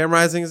 Cam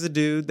Rising is a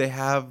dude. They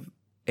still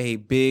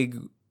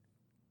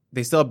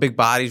have big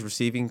bodies,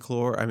 receiving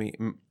core.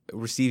 The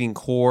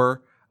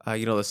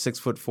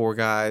 6'4"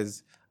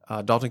 guys.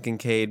 Dalton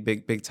Kincaid,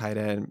 big tight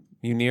end.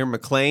 Munir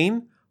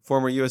McClain,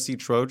 former USC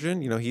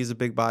Trojan. He's a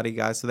big body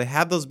guy. So they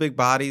have those big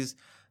bodies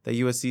that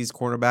USC's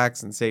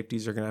cornerbacks and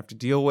safeties are going to have to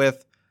deal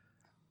with.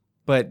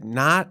 But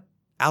not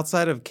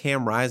outside of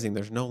Cam Rising.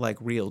 There's no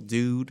real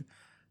dude.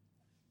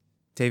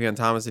 Tavion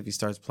Thomas, if he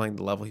starts playing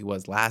the level he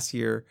was last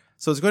year.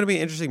 So it's going to be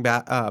an interesting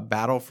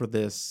battle for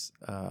this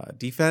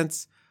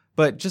defense.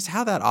 But just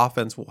how that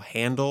offense will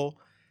handle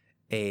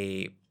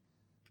a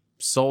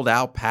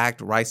sold-out,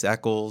 packed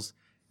Rice-Eccles.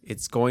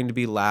 It's going to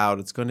be loud.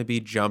 It's going to be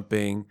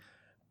jumping.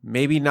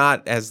 Maybe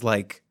not as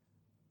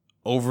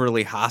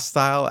overly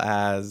hostile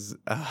as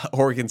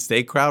Oregon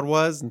State crowd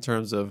was in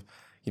terms of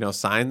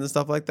signs and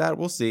stuff like that.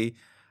 We'll see.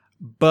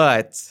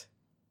 But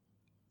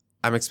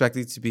I'm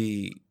expecting it to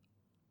be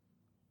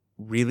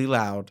really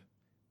loud,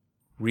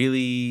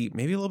 really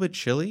maybe a little bit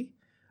chilly.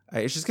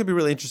 It's just going to be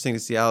really interesting to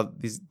see how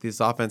this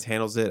offense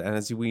handles it. And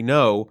as we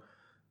know,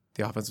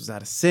 the offense was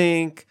out of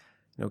sync.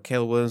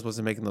 Caleb Williams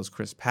wasn't making those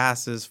crisp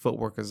passes.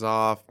 Footwork is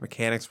off.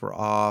 Mechanics were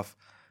off.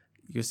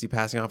 USC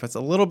passing offense a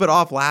little bit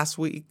off last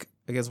week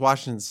against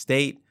Washington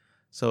State.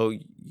 So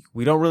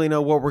we don't really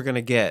know what we're going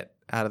to get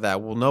out of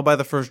that. We'll know by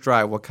the first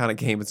drive what kind of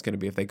game it's going to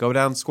be. If they go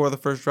down and score the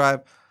first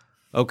drive,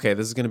 okay,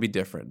 this is going to be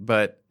different.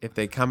 But if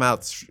they come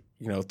out,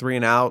 3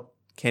 and out,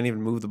 can't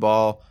even move the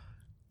ball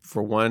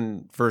for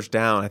one first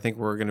down, I think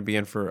we're going to be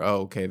in for,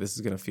 okay, this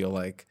is going to feel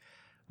like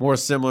more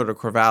similar to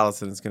Corvallis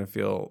than it's going to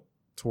feel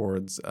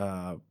towards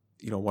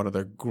one of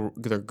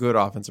their good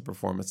offensive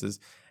performances.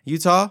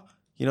 Utah,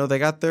 they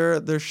got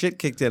their shit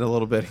kicked in a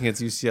little bit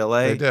against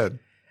UCLA. They did.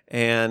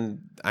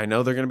 And I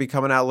know they're going to be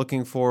coming out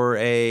looking for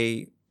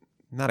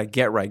not a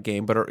get-right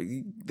game, but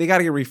they got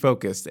to get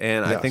refocused.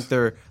 And yes. I think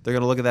they're going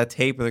to look at that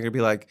tape and they're going to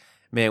be like,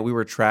 man, we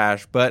were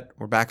trash, but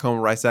we're back home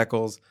at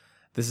Rice-Eccles.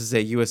 This is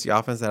a USC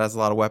offense that has a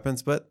lot of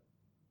weapons, but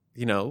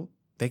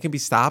they can be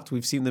stopped.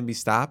 We've seen them be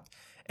stopped.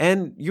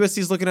 And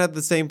USC's looking at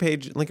the same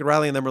page. Lincoln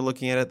Riley and them are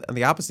looking at it on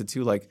the opposite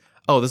too. Like,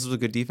 oh, this was a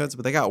good defense,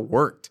 but they got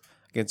worked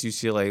against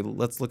UCLA.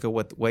 Let's look at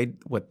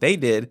what they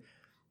did.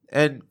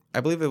 And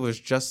I believe it was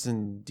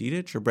Justin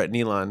Dedich or Brett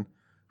Nealon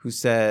who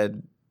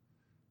said,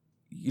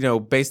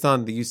 based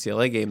on the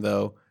UCLA game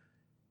though,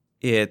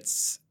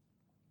 it's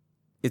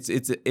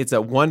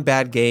a one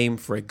bad game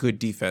for a good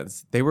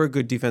defense. They were a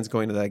good defense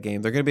going to that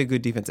game. They're going to be a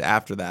good defense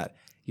after that.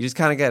 You just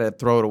kind of got to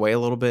throw it away a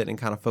little bit and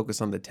kind of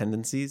focus on the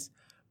tendencies.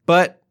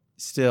 But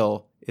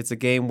still, it's a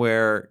game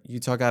where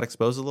Utah got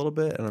exposed a little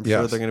bit, and I'm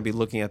sure they're going to be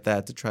looking at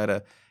that to try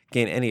to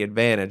gain any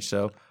advantage.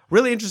 So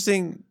really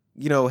interesting,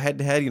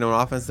 head-to-head, an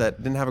offense that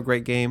didn't have a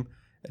great game,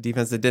 a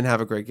defense that didn't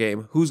have a great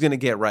game. Who's going to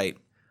get right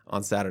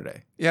on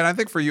Saturday? Yeah, and I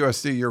think for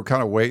USC, you're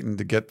kind of waiting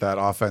to get that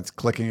offense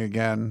clicking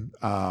again.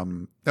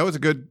 That was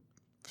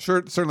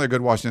certainly a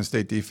good Washington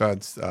State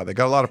defense. They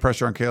got a lot of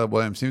pressure on Caleb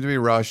Williams, seemed to be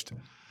rushed.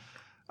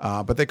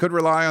 But they could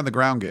rely on the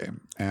ground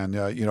game. And,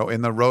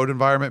 in the road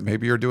environment,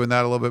 maybe you're doing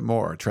that a little bit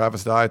more.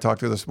 Travis Dye I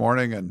talked to this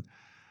morning and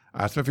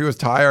asked him if he was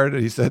tired.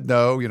 And he said,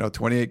 no,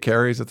 28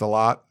 carries, it's a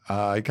lot.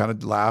 He kind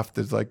of laughed.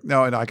 It's like,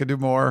 no, I could do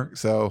more.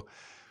 So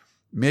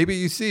maybe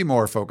you see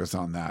more focus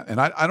on that. And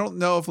I don't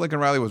know if Lincoln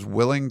Riley was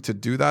willing to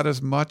do that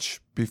as much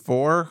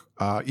before.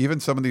 Even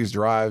some of these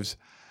drives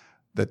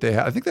that they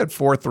had, I think they had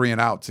 4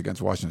 3-and-outs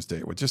against Washington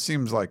State, which just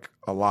seems like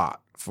a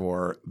lot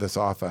for this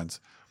offense.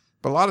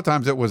 But a lot of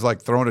times it was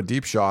like throwing a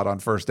deep shot on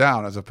first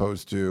down as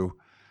opposed to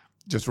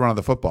just running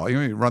the football.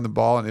 You run the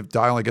ball, and if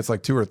Dye only gets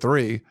like 2 or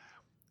 3,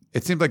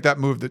 it seemed like that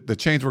move, the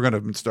chains were going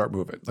to start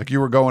moving. Like you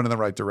were going in the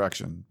right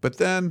direction. But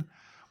then,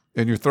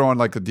 and you're throwing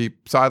like a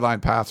deep sideline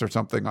pass or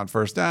something on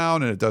first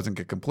down, and it doesn't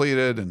get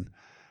completed. And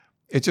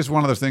it's just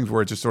one of those things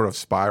where it just sort of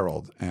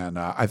spiraled. And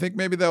I think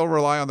maybe they'll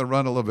rely on the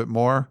run a little bit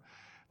more.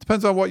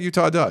 Depends on what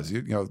Utah does.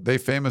 They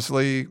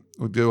famously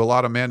would do a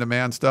lot of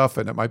man-to-man stuff,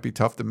 and it might be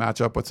tough to match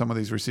up with some of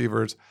these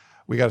receivers.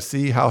 We got to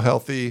see how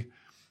healthy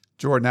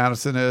Jordan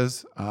Addison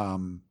is.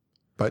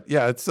 But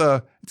yeah, it's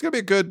going to be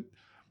a good.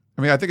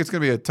 I think it's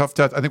going to be a tough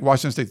test. I think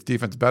Washington State's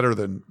defense is better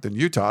than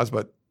Utah's,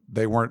 but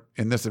they weren't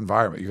in this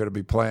environment. You're going to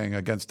be playing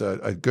against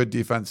a good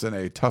defense in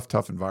a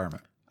tough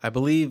environment. I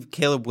believe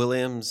Caleb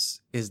Williams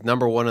is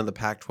number 1 in the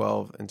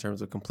Pac-12 in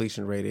terms of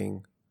completion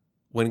rating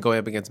when going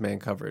up against man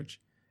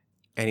coverage.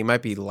 And he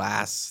might be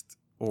last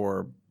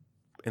or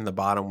in the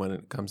bottom when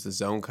it comes to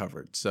zone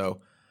coverage. So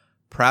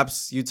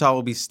perhaps Utah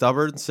will be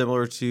stubborn,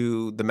 similar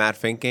to the Matt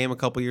Fink game a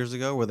couple years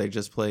ago where they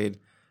just played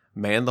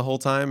man the whole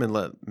time and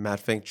let Matt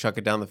Fink chuck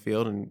it down the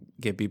field and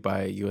get beat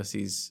by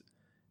USC's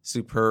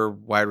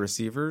superb wide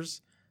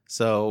receivers.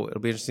 So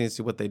it'll be interesting to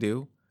see what they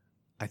do.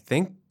 I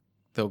think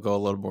they'll go a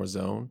little more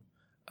zone.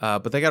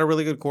 But they got a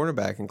really good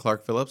cornerback in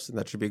Clark Phillips, and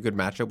that should be a good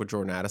matchup with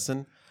Jordan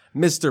Addison.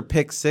 Mr.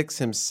 Pick Six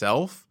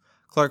himself,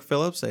 Clark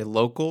Phillips, a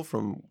local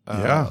from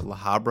La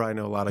Habra. I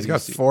know a lot of. He's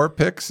got 4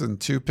 picks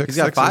and 2 picks.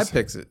 He's got 5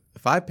 picks.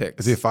 5 picks.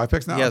 Is he at 5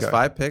 picks now? He has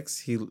 5 picks.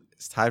 He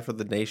is tied for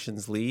the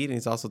nation's lead, and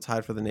he's also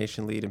tied for the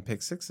nation lead in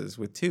pick sixes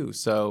with 2.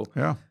 So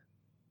yeah,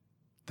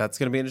 that's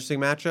going to be an interesting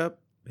matchup.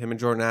 Him and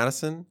Jordan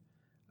Addison.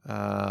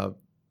 I'm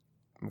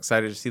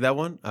excited to see that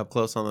one up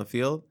close on the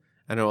field.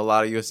 I know a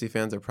lot of USC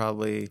fans are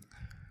probably,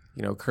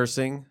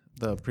 cursing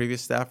the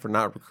previous staff for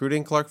not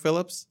recruiting Clark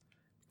Phillips.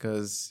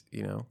 Because,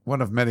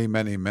 one of many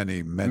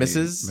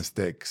misses?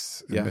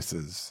 mistakes and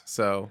misses.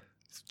 So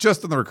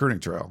just on the recruiting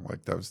trail,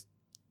 like that was,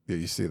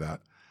 you see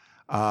that.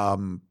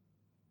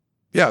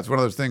 It's one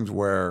of those things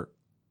where,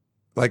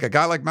 like a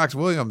guy like Max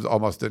Williams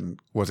wasn't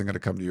going to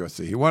come to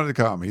USC. He wanted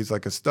to come. He's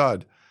like a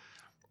stud,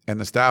 and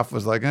the staff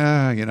was like,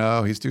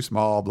 he's too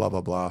small. Blah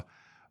blah blah.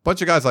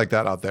 Bunch of guys like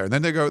that out there, and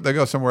then they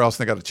go somewhere else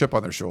and they got a chip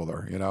on their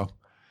shoulder.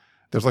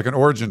 There's like an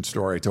origin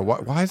story to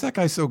why is that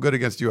guy so good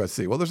against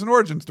USC? Well, there's an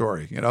origin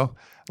story,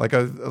 like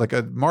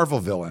a Marvel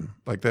villain.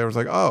 Like there was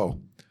like,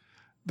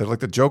 they're like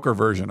the Joker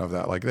version of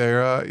that. Like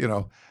they're,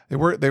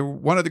 they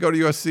wanted to go to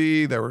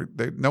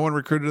USC. No one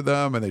recruited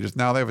them, and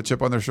now they have a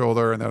chip on their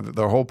shoulder, and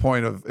their whole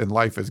point in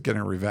life is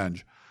getting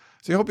revenge.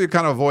 So you hope you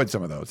kind of avoid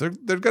some of those.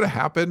 They're going to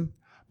happen,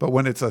 but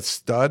when it's a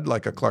stud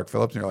like a Clark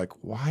Phillips, and you're like,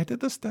 why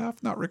did the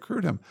staff not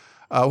recruit him?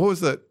 What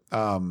was that?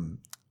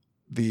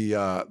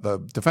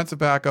 The defensive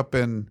back up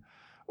in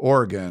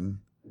Oregon.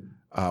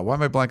 Why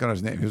am I blanking on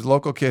his name? He was a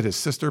local kid. His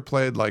sister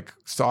played like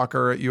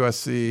soccer at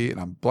USC, and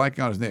I'm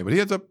blanking on his name. But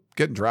he ends up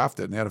getting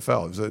drafted in the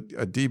NFL. He was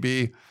a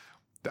DB.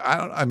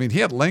 He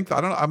had length.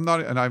 I'm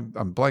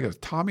blanking.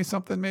 Tommy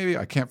something maybe.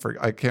 I can't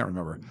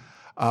remember.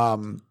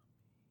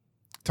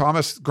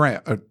 Thomas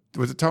Graham.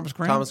 Was it Thomas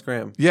Graham? Thomas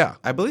Graham. Yeah,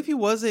 I believe he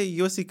was a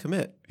USC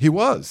commit. He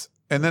was,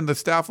 and then the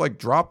staff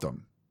dropped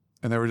him,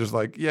 and they were just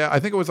like, I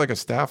think it was like a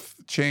staff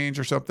change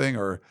or something,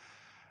 or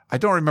I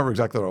don't remember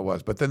exactly what it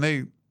was. But then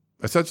they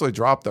essentially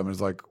dropped them. It's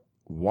like,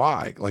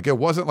 why? Like, it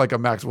wasn't like a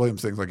Max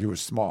Williams thing, like he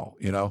was small,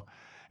 It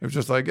was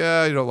just like, you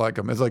don't like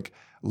him. It's like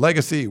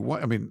legacy.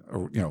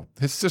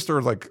 His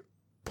sister like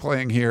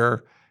playing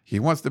here. He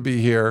wants to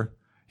be here.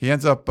 He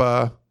ends up,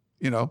 going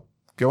to the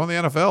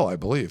NFL, I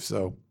believe.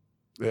 So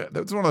yeah,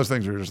 that's one of those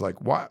things where you're just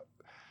like, why?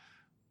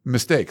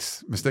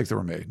 Mistakes that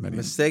were made.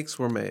 Mistakes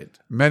were made.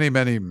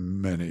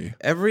 Many.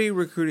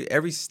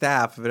 Every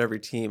staff of every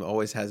team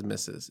always has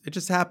misses. It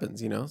just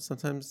happens,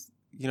 Sometimes,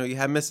 you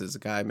have misses. A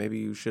guy maybe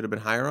you should have been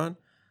higher on.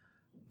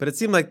 But it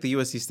seemed like the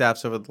USC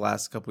staffs over the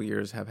last couple of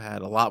years have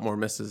had a lot more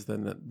misses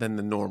than the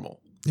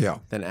normal. Yeah.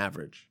 Than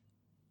average.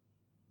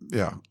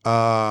 Yeah.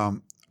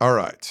 All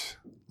right.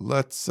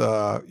 Let's.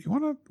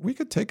 We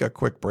could take a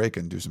quick break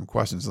and do some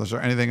questions. Is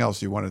there anything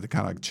else you wanted to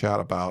kind of chat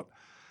about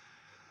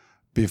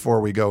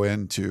before we go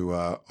into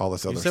all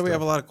this other stuff? You said we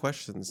have a lot of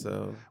questions,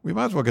 so we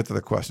might as well get to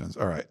the questions.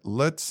 All right.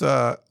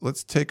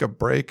 Let's take a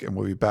break and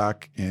we'll be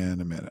back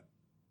in a minute.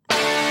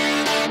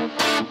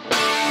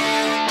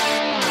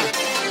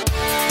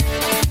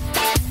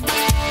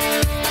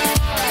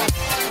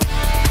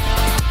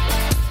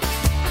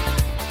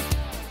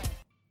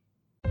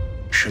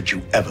 Should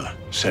you ever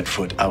set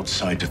foot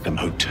outside of them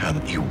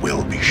hotel, you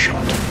will be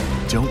shot.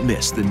 Don't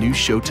miss the new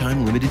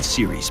Showtime limited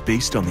series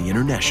based on the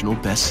international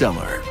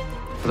bestseller.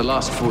 For the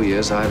last 4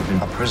 years, I've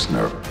been a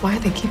prisoner. Why are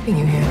they keeping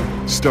you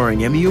here?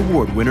 Starring Emmy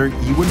Award winner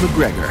Ewan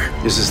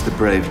McGregor. This is the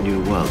brave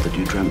new world that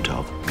you dreamt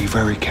of. Be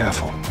very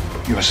careful.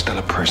 You are still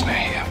a prisoner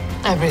here.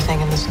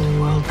 Everything in this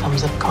new world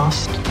comes at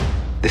cost.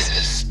 This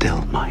is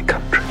still my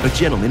country. A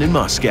Gentleman in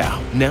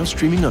Moscow. Now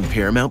streaming on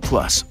Paramount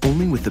Plus.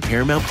 Only with the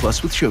Paramount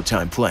Plus with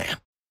Showtime plan.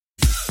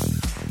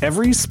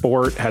 Every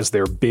sport has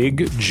their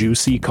big,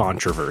 juicy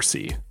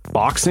controversy.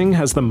 Boxing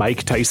has the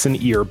Mike Tyson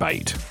ear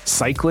bite.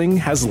 Cycling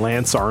has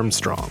Lance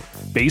Armstrong.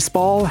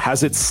 Baseball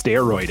has its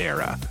steroid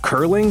era.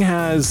 Curling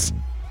has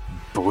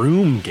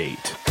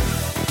Broomgate.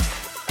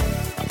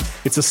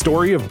 It's a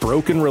story of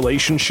broken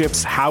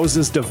relationships,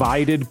 houses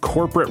divided,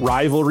 corporate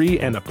rivalry,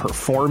 and a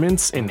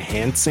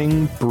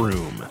performance-enhancing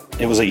broom.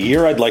 It was a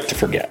year I'd like to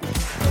forget.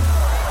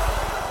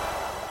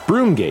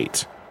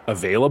 Broomgate.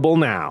 Available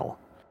now.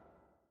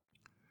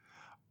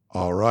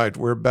 All right,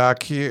 we're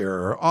back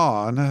here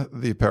on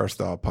the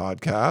Peristyle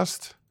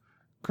Podcast.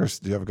 Chris,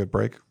 do you have a good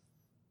break?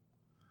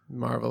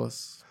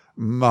 Marvelous.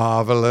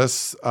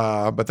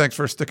 But thanks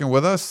for sticking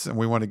with us, and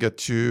we want to get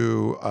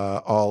to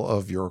all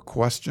of your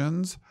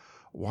questions.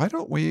 Why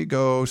don't we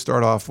go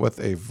start off with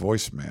a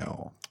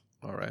voicemail?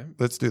 All right.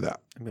 Let's do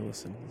that. Let me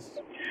listen to this.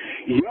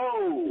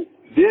 Yo,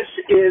 this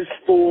is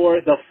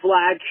for the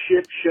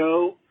flagship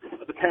show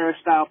of the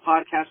Peristyle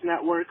Podcast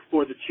Network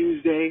for the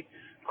Tuesday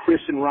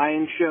Chris and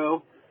Ryan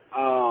show.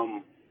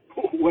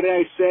 What did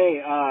I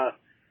say?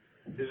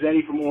 This is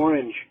Eddie from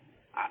Orange.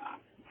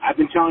 I've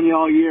been telling you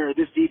all year,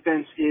 this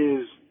defense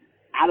is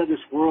out of this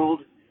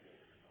world.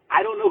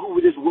 I don't know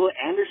who this Will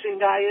Anderson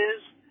guy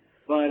is,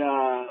 but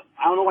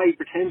I don't know why he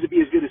pretends to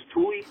be as good as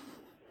Tooley.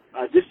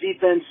 This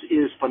defense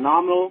is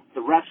phenomenal.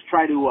 The refs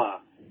try to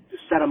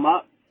set him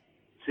up,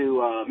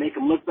 to make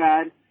him look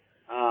bad.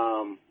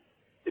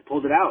 They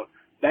pulled it out.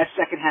 Best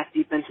second-half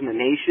defense in the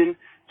nation.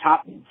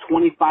 Top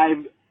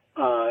 25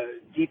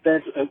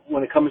 defense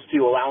when it comes to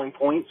allowing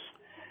points.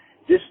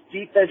 This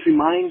defense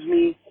reminds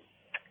me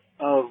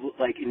of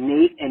like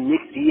Nate and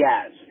Nick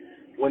Diaz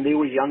when they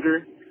were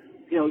younger.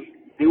 You know,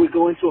 they would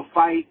go into a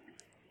fight.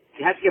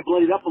 They had to get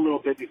bloodied up a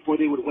little bit before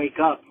they would wake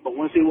up. But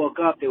once they woke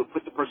up, they would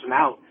put the person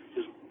out,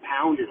 just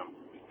pounding them.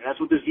 And that's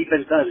what this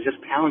defense does. It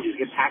just pounds you. It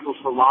gets tackles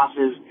for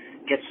losses,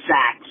 gets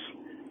sacks.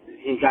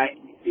 And got,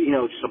 you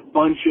know, just a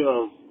bunch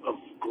of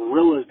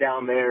gorillas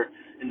down there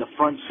in the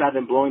front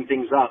seven blowing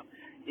things up.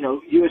 You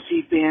know,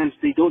 USC fans,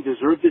 they don't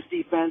deserve this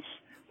defense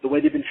the way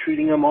they've been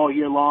treating them all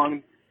year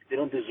long. They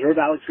don't deserve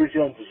Alex Ridge. They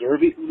don't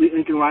deserve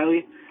Lincoln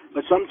Riley.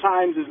 But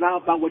sometimes it's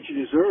not about what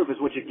you deserve, it's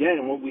what you get.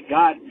 And what we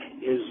got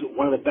is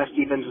one of the best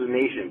defenses in the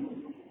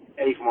nation.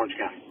 Eddie from Orange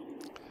County.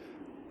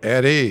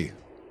 Eddie,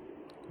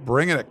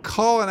 bringing it,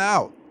 calling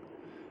out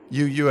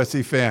you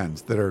USC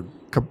fans that are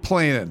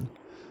complaining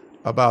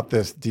about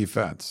this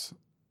defense.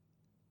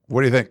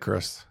 What do you think,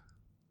 Chris?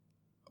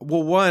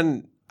 Well,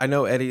 one, I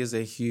know Eddie is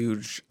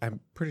I'm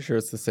pretty sure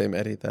it's the same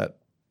Eddie that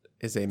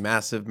is a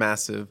massive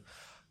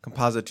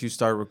composite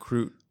 2-star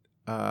recruit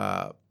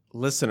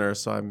listener.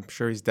 So I'm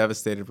sure he's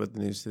devastated with the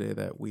news today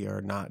that we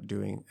are not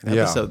doing an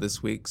episode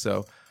this week.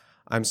 So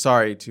I'm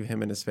sorry to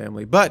him and his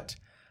family. But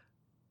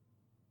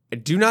I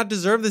do not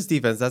deserve this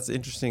defense. That's an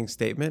interesting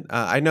statement.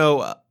 I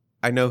know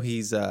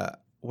he's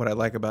what I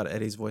like about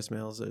Eddie's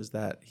voicemails is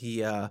that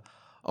he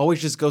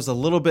always just goes a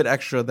little bit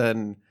extra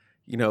than,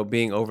 you know,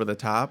 being over the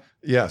top.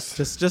 Yes.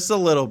 Just a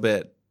little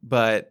bit.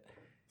 But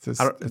it's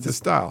a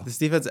style. This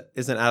defense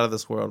isn't out of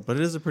this world, but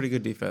it is a pretty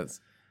good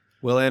defense.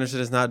 Will Anderson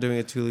is not doing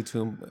a Tuli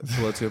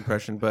Tuipulotu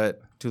impression,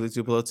 but Tuli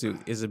Tuipulotu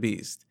is a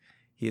beast.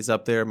 He is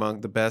up there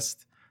among the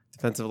best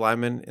defensive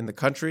linemen in the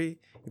country,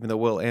 even though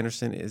Will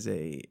Anderson is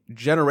a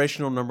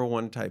generational number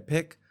one type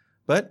pick.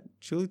 But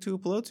Tuli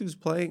Tuipulotu is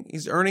playing.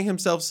 He's earning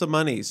himself some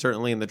money,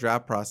 certainly in the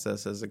draft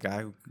process, as a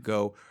guy who could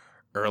go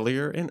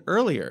earlier and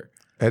earlier.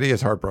 Eddie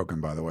is heartbroken,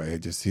 by the way.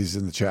 He's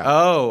in the chat.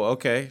 Oh,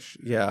 okay.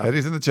 Yeah.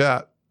 Eddie's in the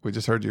chat. We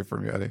just heard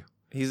from you, Eddie.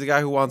 He's the guy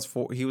who wants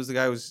he was the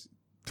guy who was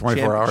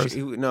 24 hours?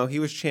 He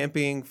was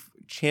championing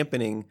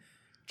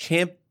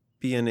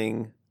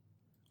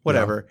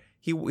whatever.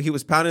 Yeah. He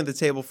was pounding the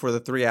table for the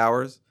 3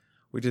 hours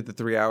We did the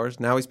 3 hours.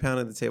 Now he's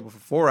pounding the table for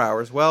 4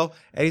 hours. Well,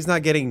 and he's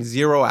not getting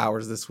 0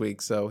 hours this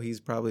week, so he's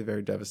probably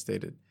very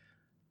devastated.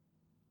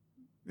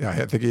 Yeah,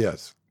 I think he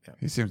is. Yeah.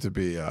 He seems to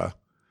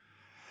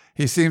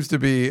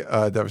be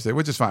devastated,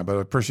 which is fine, but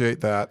I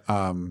appreciate that.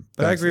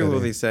 But I agree with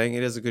what he's saying.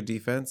 It is a good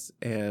defense.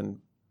 And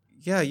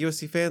yeah,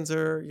 USC fans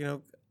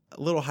are,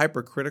 a little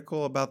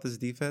hypercritical about this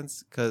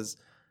defense because,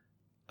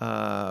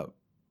 but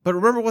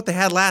remember what they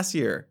had last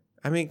year.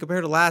 I mean,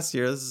 compared to last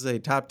year, this is a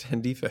top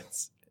 10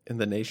 defense in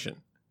the nation.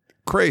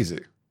 Crazy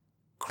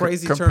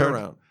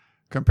turnaround.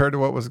 Compared to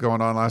what was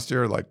going on last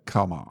year, like,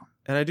 come on.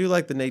 And I do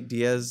like the Nate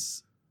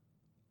Diaz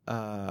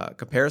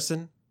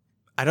comparison.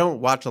 I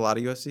don't watch a lot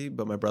of UFC,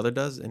 but my brother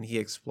does, and he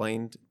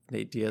explained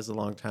Nate Diaz a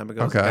long time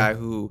ago. Okay. He's a guy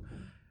who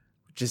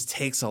just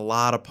takes a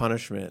lot of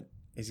punishment.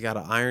 He's got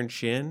an iron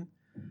chin,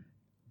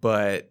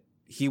 but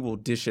he will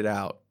dish it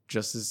out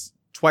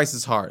twice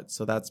as hard.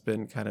 So that's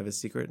been kind of his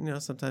secret.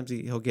 Sometimes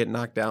he'll get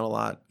knocked down a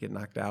lot, get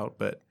knocked out,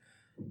 but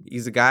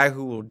he's a guy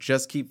who will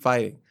just keep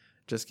fighting,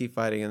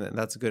 and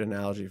that's a good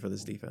analogy for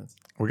this defense.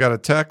 We got a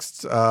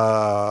text.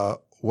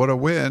 What a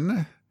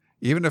win.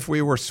 Even if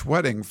we were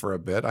sweating for a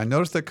bit, I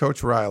noticed that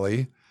Coach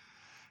Riley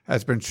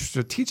has been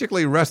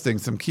strategically resting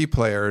some key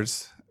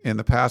players in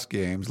the past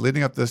games,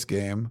 leading up this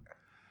game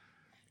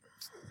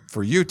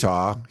for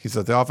Utah. He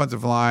said the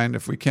offensive line,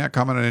 if we can't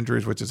comment on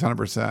injuries, which is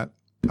 100%,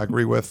 I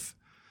agree with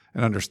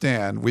and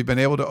understand, we've been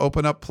able to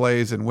open up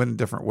plays and win in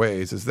different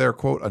ways. Is there,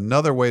 quote,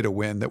 another way to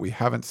win that we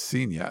haven't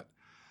seen yet?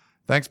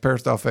 Thanks,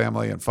 Peristyle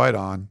family, and fight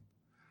on.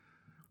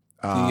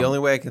 The only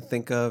way I can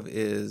think of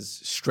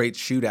is straight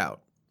shootout.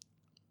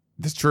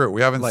 It's true.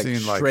 We haven't seen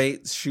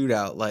straight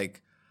shootout,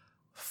 like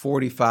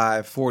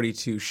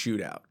 45-42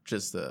 shootout.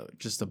 Just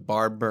a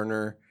barn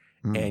burner,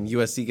 and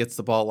USC gets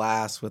the ball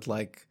last with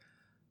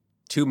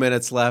 2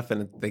 minutes left,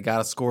 and they got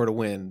to score to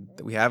win.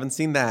 We haven't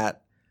seen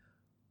that,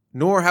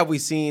 nor have we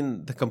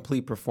seen the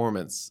complete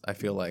performance. I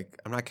feel like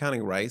I'm not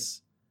counting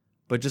Rice,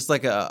 but just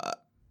like a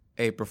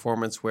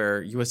performance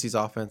where USC's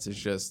offense is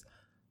just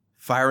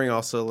firing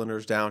all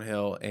cylinders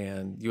downhill,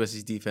 and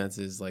USC's defense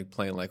is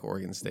playing like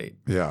Oregon State.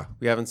 Yeah.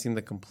 We haven't seen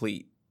the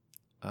complete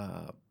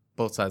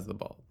both sides of the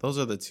ball. Those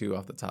are the two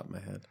off the top of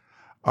my head.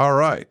 All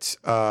right.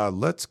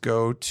 Let's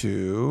go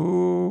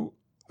to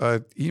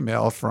an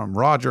email from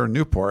Roger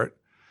Newport.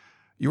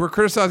 You were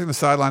criticizing the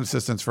sideline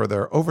assistants for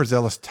their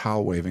overzealous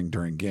towel waving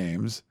during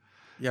games.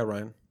 Yeah,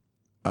 Ryan.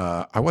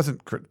 I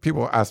wasn't.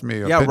 People asked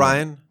me. Yeah,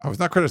 Ryan. I was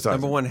not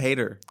criticizing. Number one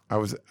hater. I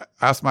was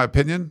asked my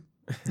opinion.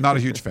 Not a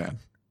huge fan.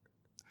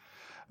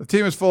 The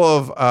team is full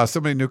of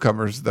so many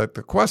newcomers that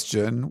the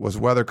question was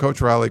whether Coach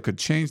Riley could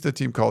change the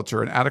team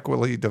culture and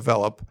adequately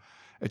develop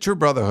a true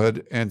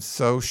brotherhood in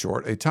so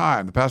short a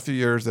time. The past few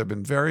years, there have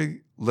been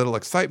very little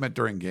excitement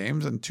during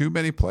games, and too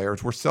many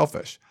players were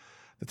selfish.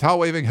 The towel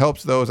waving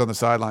helps those on the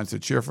sidelines to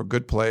cheer for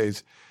good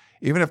plays,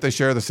 even if they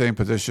share the same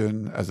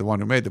position as the one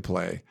who made the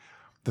play.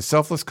 The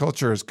selfless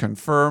culture is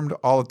confirmed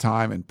all the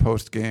time in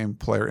post-game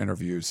player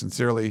interviews.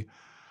 Sincerely,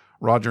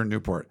 Roger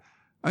Newport.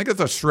 I think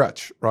it's a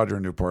stretch, Roger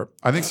Newport.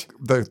 I think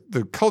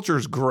the culture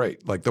is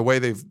great. The way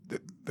there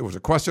was a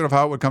question of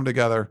how it would come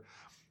together.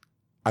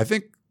 I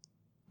think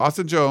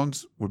Austin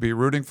Jones would be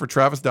rooting for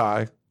Travis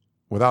Dye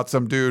without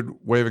some dude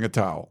waving a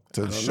towel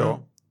to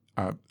show.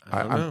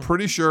 I'm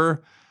pretty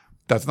sure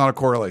that's not a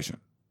correlation.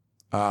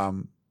 Get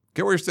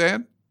what you're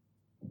saying?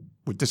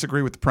 Would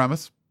disagree with the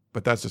premise,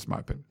 but that's just my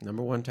opinion.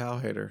 Number one towel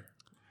hater.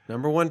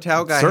 Number one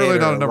towel guy Certainly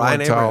hater. Certainly not a number Ryan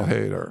one towel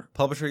Abraham. hater.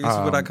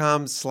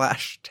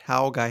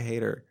 Publisheruseful.com/towel guy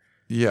hater.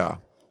 Yeah.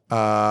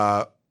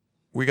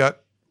 We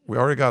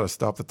already got to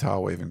stop the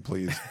towel waving,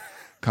 please.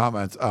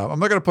 Comments. I'm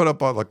not going to put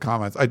up all the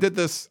comments. I think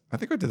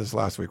I did this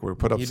last week where we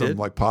put up some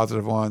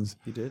positive ones.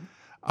 You did?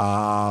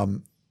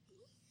 Blackie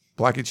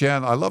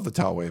Chan, I love the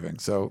towel waving.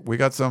 So we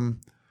got some.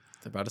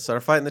 They're about to start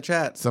a fight in the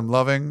chat. Some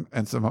loving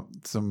and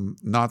some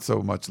not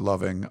so much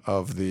loving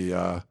of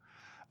the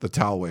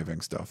towel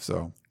waving stuff.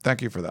 So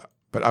thank you for that.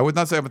 But I would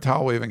not say I'm a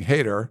towel waving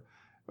hater.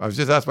 I was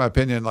just asked my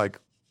opinion.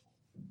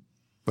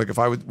 If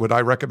I would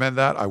I recommend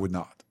that? I would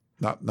not.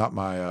 Not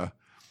my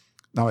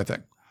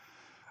thing.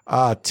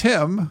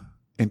 Tim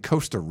in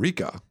Costa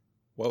Rica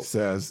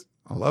says,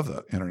 I love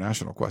the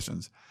international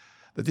questions.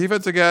 The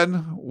defense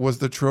again was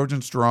the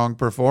Trojan strong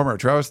performer.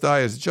 Travis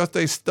Dye is just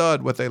a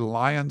stud with a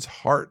lion's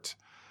heart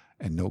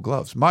and no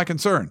gloves. My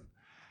concern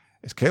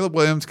is Caleb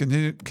Williams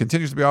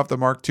continues to be off the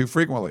mark too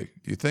frequently.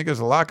 Do you think there's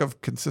a lack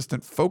of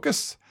consistent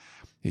focus?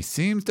 He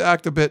seems to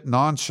act a bit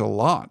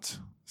nonchalant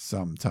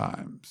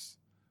sometimes.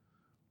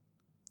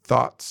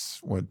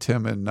 Thoughts? What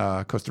Tim in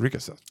Costa Rica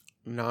says.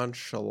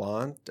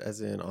 Nonchalant,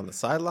 as in on the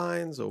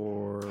sidelines,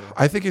 or?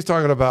 I think he's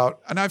talking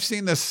about, and I've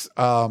seen this.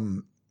 I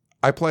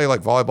play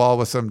volleyball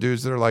with some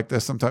dudes that are like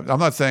this. Sometimes I'm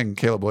not saying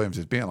Caleb Williams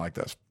is being like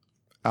this.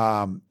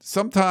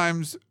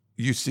 Sometimes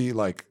you see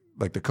like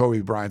the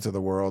Kobe Bryants of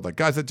the world,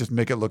 guys that just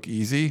make it look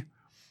easy,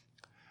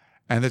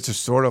 and it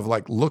just sort of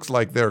looks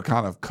like they're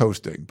kind of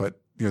coasting, but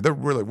they're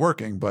really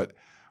working, but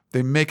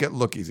they make it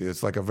look easy.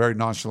 It's a very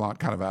nonchalant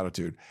kind of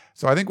attitude.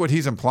 So I think what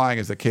he's implying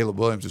is that Caleb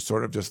Williams is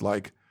sort of just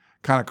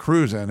kind of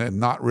cruising and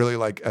not really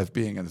like as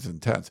being as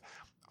intense.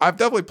 I've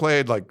definitely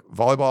played like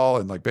volleyball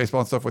and like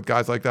baseball and stuff with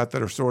guys like that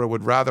are sort of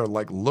would rather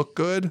like look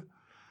good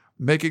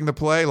making the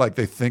play. Like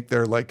they think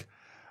they're like,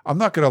 I'm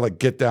not going to like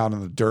get down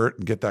in the dirt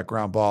and get that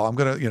ground ball. I'm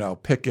going to,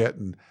 pick it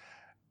and,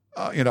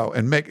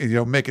 and make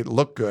it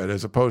look good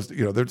as opposed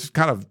to, they're just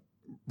kind of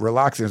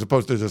relaxing as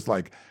opposed to just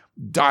like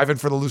diving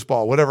for the loose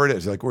ball, whatever it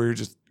is, like where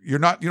you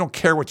don't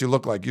care what you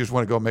look like. You just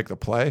want to go make the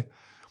play.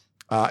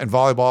 In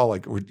volleyball,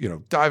 like, we're,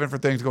 diving for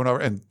things, going over.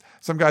 And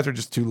some guys are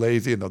just too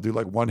lazy and they'll do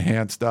like one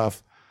hand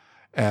stuff.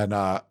 And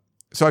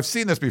so I've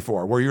seen this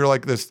before where you're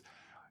like this,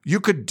 you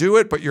could do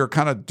it, but you're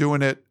kind of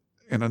doing it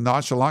in a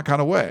nonchalant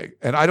kind of way.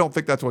 And I don't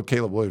think that's what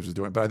Caleb Williams is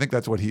doing, but I think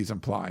that's what he's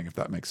implying, if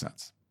that makes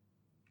sense.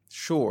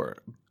 Sure.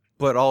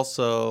 But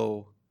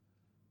also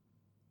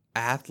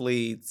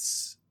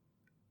athletes,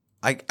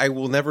 I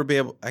will never be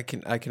able, I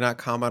cannot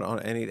comment on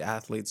any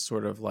athletes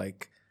sort of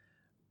like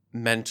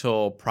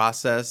mental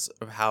process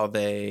of how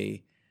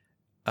they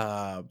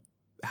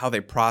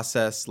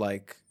process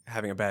like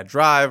having a bad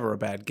drive or a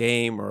bad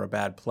game or a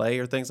bad play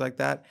or things like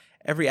that.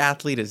 Every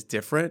athlete is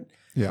different.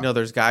 Yeah.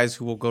 There's guys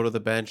who will go to the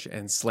bench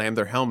and slam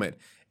their helmet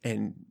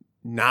and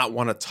not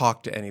want to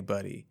talk to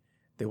anybody.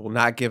 They will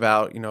not give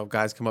out,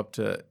 guys come up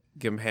to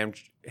give them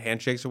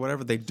handshakes or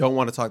whatever. They don't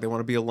want to talk. They want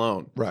to be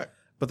alone. Right.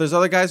 But there's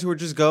other guys who would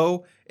just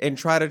go and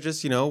try to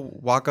just,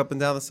 walk up and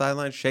down the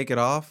sideline, shake it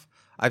off.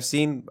 I've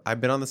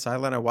been on the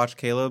sideline. I watched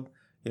Caleb,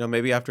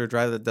 maybe after a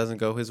drive that doesn't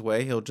go his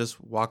way, he'll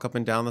just walk up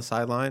and down the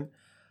sideline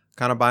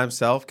kind of by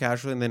himself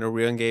casually, and then he'll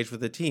re-engage with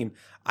the team.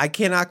 I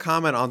cannot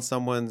comment on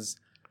someone's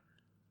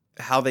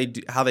how they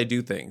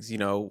do things.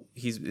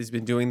 He's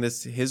been doing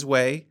this his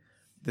way.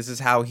 This is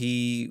how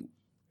he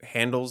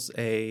handles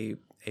a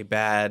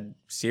bad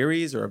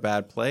series or a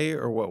bad play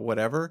or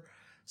whatever.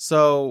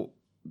 So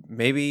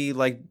maybe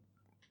like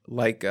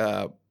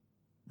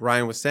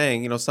Ryan was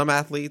saying, some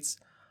athletes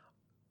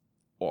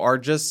are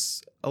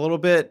just a little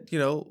bit,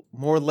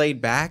 more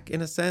laid back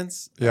in a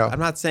sense. Yeah. I'm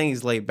not saying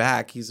he's laid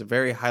back. He's a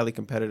very highly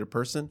competitive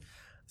person.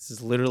 This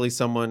is me literally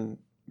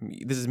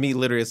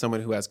as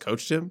someone who has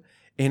coached him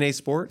in a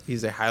sport.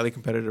 He's a highly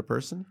competitive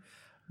person,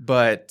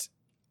 but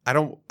I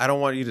don't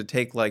want you to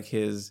take like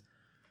his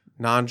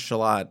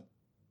nonchalant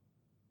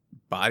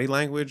body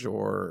language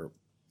or,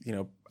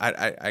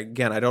 I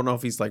don't know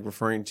if he's like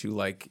referring to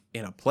like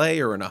in a play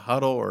or in a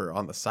huddle or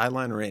on the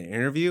sideline or in an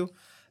interview.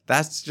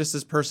 That's just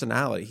his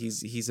personality.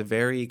 He's a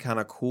very kind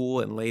of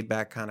cool and laid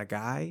back kind of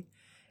guy.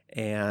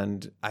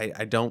 And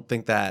I don't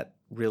think that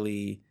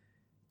really,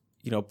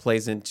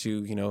 plays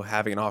into,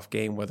 having an off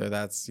game, whether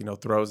that's,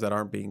 throws that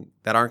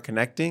aren't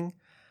connecting.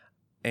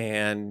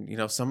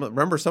 And, some of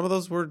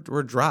those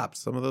were dropped.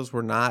 Some of those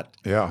were not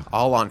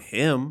all on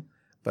him.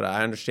 But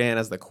I understand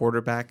as the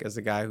quarterback, as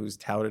the guy who's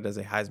touted as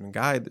a Heisman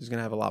guy, there's going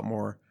to have a lot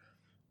more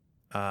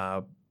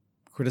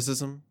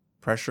criticism,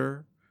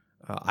 pressure,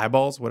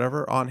 eyeballs,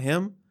 whatever on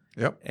him.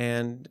 Yep.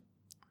 And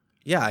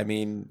yeah, I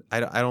mean, I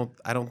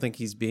don't think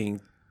he's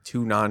being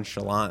too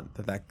nonchalant.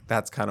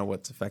 That's kind of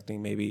what's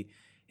affecting maybe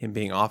him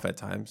being off at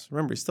times.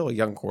 Remember, he's still a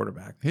young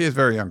quarterback. He is a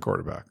very young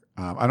quarterback.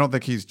 I don't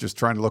think he's just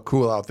trying to look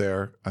cool out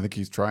there. I think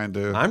he's trying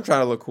to. I'm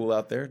trying to look cool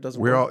out there. It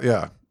doesn't work.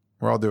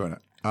 We're all doing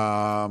it.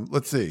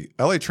 Let's see.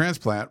 LA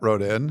Transplant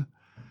wrote in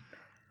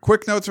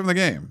quick notes from the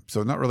game.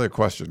 So not really a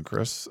question,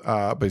 Chris.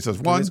 But he says,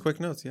 one,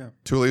 quick notes. Yeah.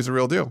 Tuli's a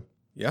real deal.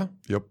 Yeah.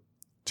 Yep.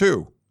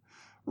 2,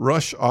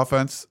 rush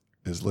offense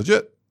is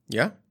legit.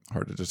 Yeah.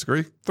 Hard to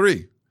disagree.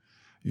 3,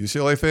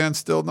 UCLA fans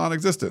still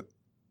non-existent.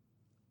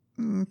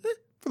 For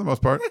the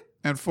most part.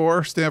 And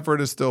 4, Stanford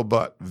is still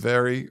but.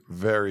 Very,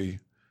 very,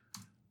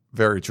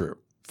 very true.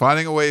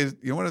 Finding a way,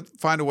 you want to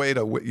find a way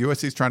to,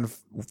 USC's trying to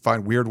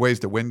find weird ways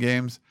to win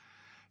games.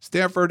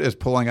 Stanford is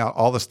pulling out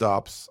all the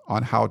stops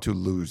on how to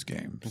lose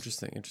games.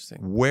 Interesting.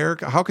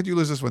 How could you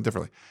lose this one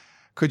differently?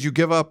 Could you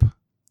give up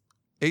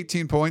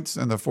 18 points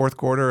in the fourth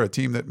quarter, a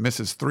team that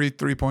misses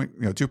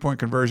 2-point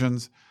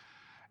conversions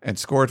and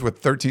scores with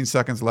 13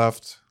 seconds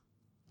left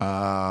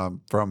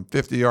from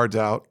 50 yards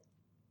out?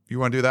 You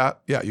want to do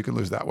that? Yeah, you can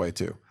lose that way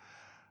too.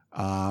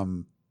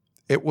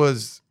 It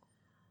was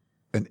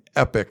an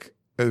epic.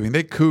 I mean,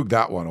 they couged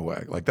that one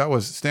away. Like that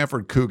was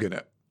Stanford couging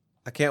it.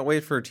 I can't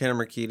wait for Tanner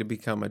McKee to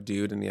become a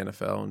dude in the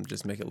NFL and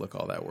just make it look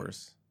all that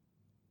worse.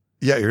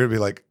 Yeah, you're going to be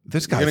like,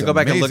 this guy's You're going to go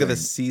back and look at amazing.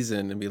 this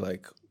season and be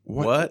like,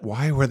 what?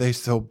 Why were they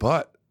so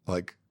butt?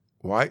 Like,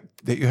 why?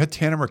 You had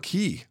Tanner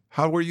McKee.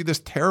 How were you this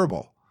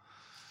terrible?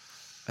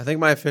 I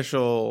think my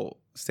official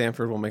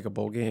Stanford will make a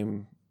bowl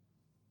game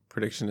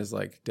prediction is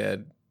like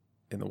dead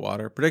in the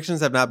water.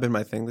 Predictions have not been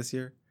my thing this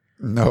year.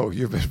 No,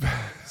 you've been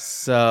bad.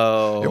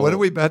 So. Yeah, what did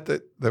we bet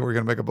that we're going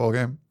to make a bowl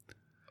game?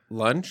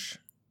 Lunch?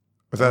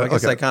 Was that, I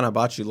guess okay. I kind of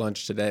bought you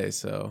lunch today,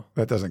 so.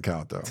 That doesn't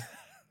count, though.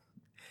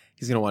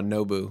 He's going to want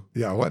Nobu.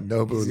 Yeah, I want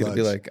Nobu He's going lunch.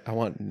 to be like, I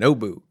want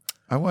Nobu.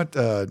 I want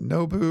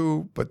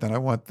Nobu, but then I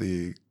want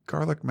the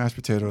garlic mashed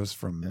potatoes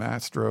from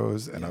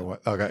Mastro's, and I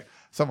want, okay,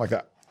 something like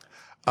that.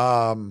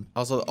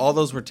 Also, all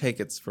those were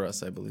tickets for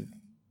us, I believe.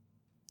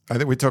 I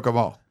think we took them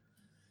all.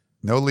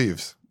 No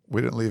leaves.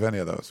 We didn't leave any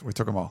of those. We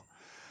took them all.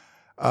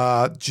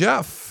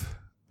 Jeff,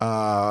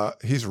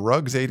 he's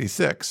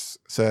Rugs86,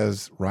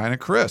 says, Ryan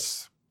and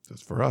Chris,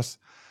 just for us.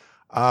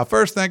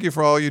 First, thank you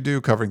for all you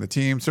do covering the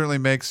team. Certainly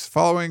makes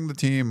following the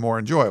team more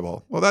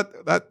enjoyable. Well,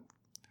 that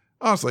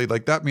honestly,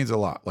 like, that means a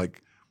lot.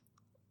 Like,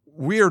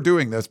 we are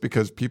doing this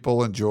because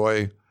people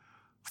enjoy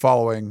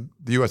following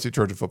the USC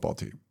Trojan football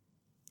team.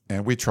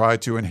 And we try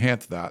to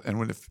enhance that.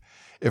 And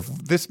if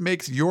this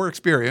makes your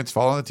experience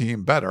following the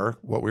team better,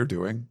 what we're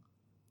doing,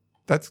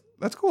 that's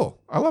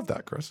cool. I love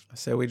that, Chris. I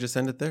say we just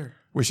end it there.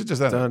 We should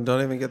just end it.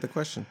 Don't even get the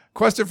question.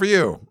 Question for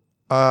you,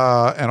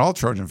 and all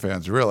Trojan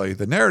fans, really.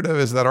 The narrative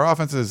is that our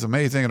offense is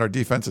amazing and our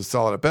defense is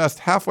solid at best.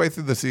 Halfway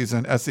through the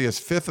season, SC is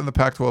 5th in the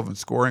Pac-12 in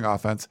scoring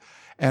offense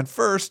and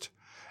 1st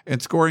in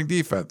scoring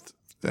defense.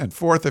 And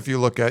 4th if you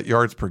look at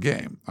yards per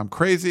game. Am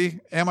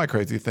I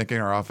crazy thinking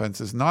our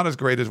offense is not as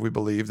great as we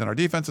believed and our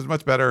defense is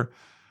much better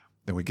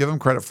than we give them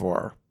credit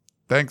for?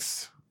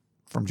 Thanks,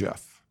 from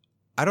Jeff.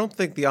 I don't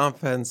think the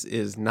offense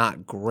is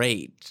not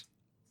great.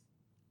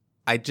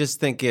 I just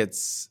think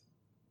it's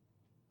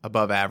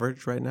above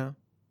average right now.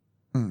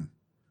 You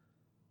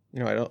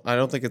know, I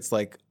don't think it's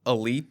like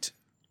elite.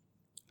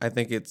 I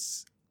think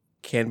it's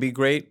can be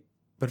great,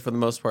 but for the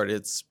most part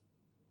it's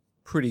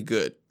pretty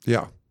good.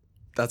 Yeah.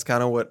 That's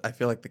kind of what I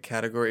feel like the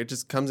category. It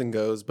just comes and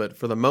goes. But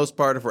for the most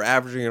part, if we're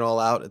averaging it all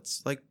out,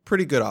 it's like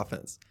pretty good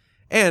offense.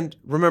 And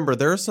remember,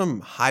 there are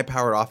some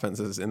high-powered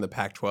offenses in the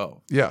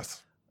Pac-12.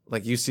 Yes.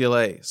 Like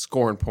UCLA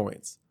scoring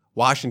points.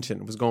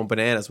 Washington was going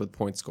bananas with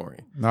point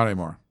scoring. Not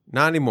anymore.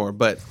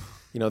 But,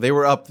 you know, they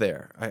were up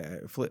there.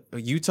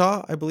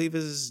 Utah, I believe,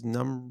 is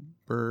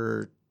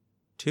number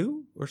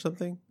 2 or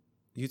something.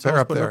 Utah's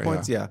up putting there, up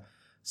points. Yeah.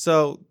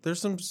 So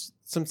there's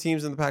some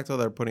teams in the Pac-12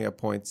 that are putting up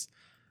points.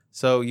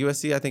 So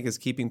USC, I think, is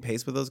keeping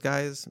pace with those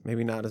guys.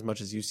 Maybe not as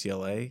much as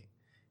UCLA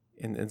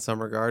in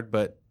some regard,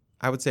 but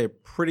I would say a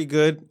pretty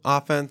good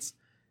offense.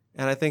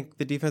 And I think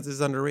the defense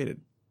is underrated.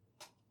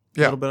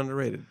 Yeah. A little bit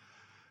underrated.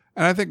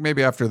 And I think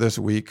maybe after this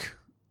week,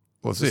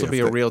 we'll see. This will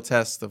be a real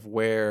test of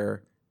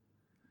where,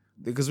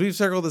 because we've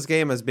circled this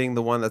game as being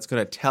the one that's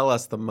going to tell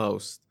us the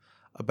most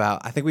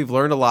about. I think we've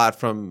learned a lot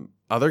from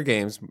other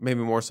games, maybe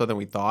more so than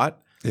we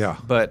thought. Yeah.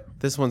 But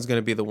this one's going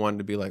to be the one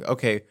to be like,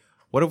 okay,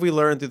 what have we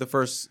learned through the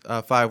first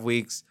 5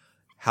 weeks?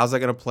 How's that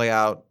going to play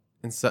out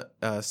in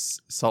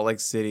Salt Lake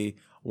City?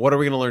 What are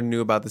we going to learn new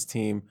about this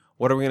team?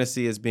 What are we going to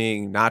see as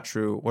being not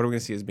true? What are we going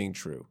to see as being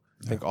true?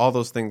 I think all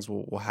those things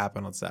will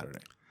happen on Saturday.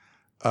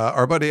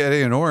 Our buddy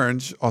Eddie in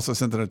Orange also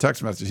sent in a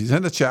text message. He's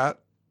in the chat.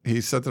 He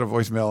sent in a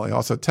voicemail. He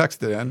also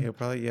texted in. He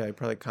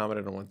probably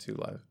commented on one too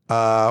live.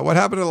 What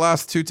happened the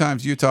last 2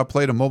 times Utah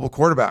played a mobile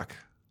quarterback?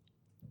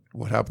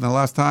 What happened the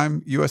last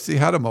time USC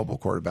had a mobile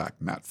quarterback?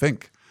 Matt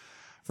Fink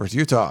versus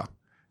Utah.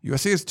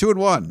 USC is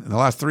 2-1 in the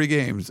last 3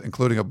 games,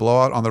 including a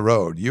blowout on the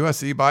road.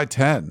 USC by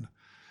 10.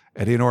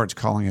 Eddie in Orange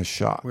calling his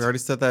shot. We already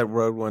said that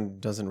road one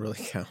doesn't really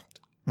count.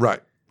 Right.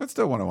 That's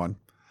still 1-1.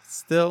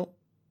 Still.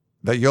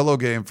 That YOLO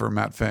game for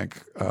Matt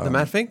Fink. The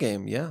Matt Fink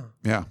game, yeah.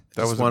 Yeah.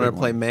 That was wanted to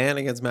play man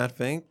against Matt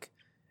Fink,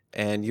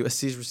 and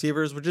USC's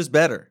receivers were just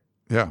better.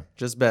 Yeah.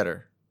 Just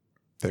better.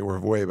 They were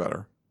way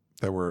better.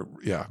 There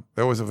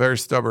was a very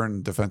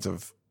stubborn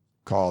defensive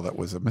call that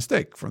was a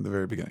mistake from the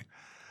very beginning.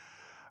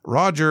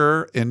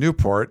 Roger in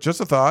Newport, just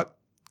a thought.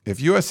 If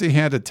USC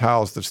handed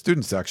towels to the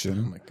student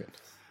section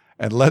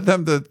and led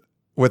them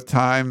with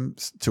time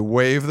to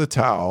wave the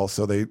towel,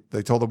 so they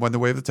told them when to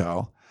wave the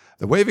towel,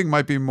 the waving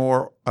might be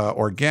more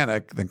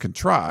organic than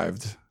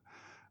contrived.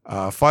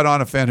 Fight on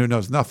a fan who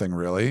knows nothing,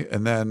 really.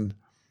 And then,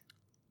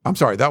 I'm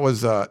sorry, that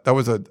was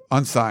an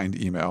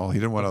unsigned email. He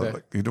didn't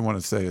want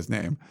to say his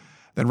name.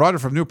 Then Roger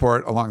from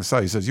Newport along the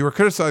side, he says, you were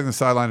criticizing the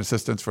sideline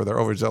assistants for their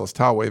overzealous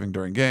towel waving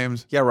during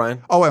games. Yeah,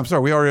 Ryan. Oh, I'm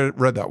sorry. We already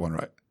read that one,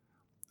 right?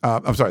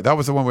 I'm sorry. That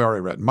was the one we already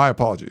read. My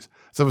apologies.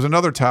 So there was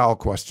another towel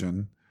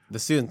question. The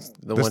students.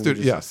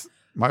 Yes.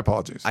 My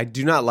apologies. I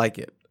do not like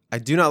it.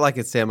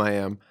 Sam. I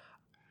am.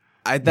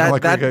 That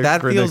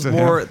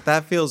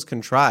feels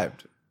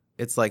contrived.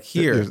 It's like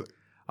here.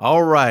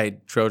 All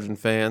right, Trojan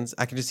fans.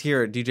 I can just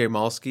hear DJ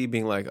Malski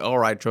being like, all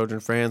right, Trojan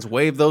fans,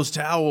 wave those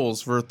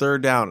towels for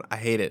 3rd down. I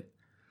hate it.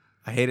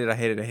 I hate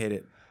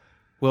it.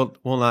 Will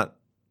not.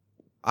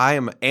 I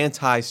am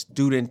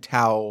anti-student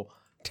towel.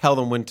 Tell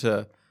them when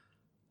to,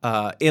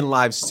 in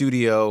live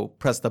studio,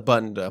 press the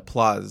button to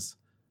applause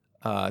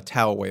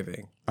towel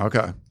waving.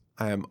 Okay.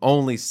 I am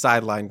only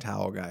sideline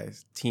towel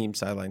guys, team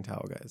sideline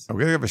towel guys. I'm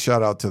going to give a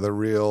shout out to the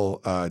real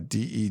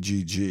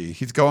DEGG.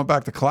 He's going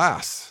back to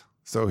class.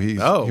 So he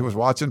was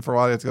watching for a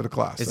while. He had to go to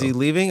class. Is he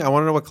leaving? I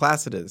want to know what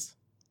class it is.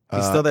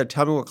 He's still there.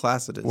 Tell me what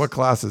class it is. What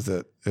class is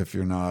it if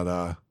you're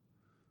not...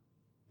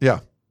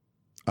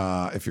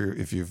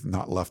 if you've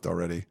not left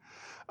already.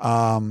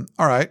 All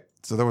right.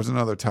 So there was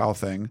another towel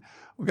thing.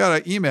 We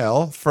got an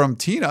email from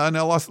Tina in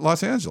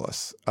Los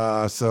Angeles.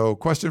 So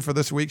question for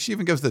this week. She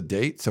even gives the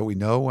date so we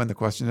know when the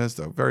question is.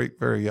 So very,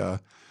 very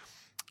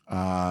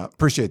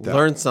appreciate that.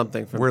 Learn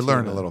something from We're Tina.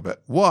 learning a little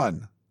bit.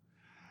 1,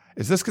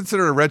 is this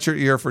considered a redshirt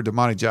year for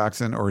Damani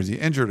Jackson or is he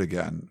injured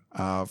again?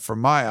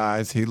 From my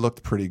eyes, he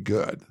looked pretty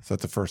good. So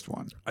that's the first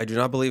one. I do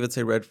not believe it's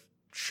a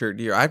redshirt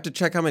year. I have to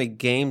check how many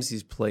games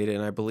he's played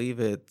in. I believe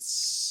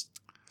it's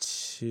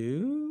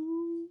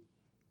 2.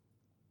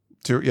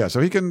 Yeah, so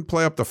he can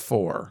play up to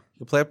 4.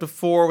 He'll play up to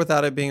 4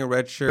 without it being a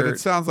red shirt. But it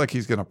sounds like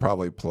he's going to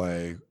probably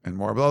play in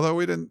more. But although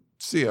we didn't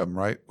see him,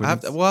 right?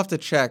 We'll have to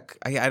check.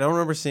 I don't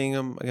remember seeing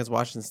him against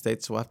Washington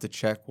State, so we'll have to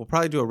check. We'll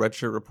probably do a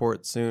redshirt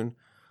report soon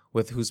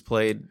with who's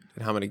played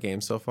and how many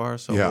games so far.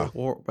 So yeah.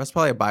 That's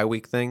probably a bye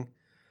week thing.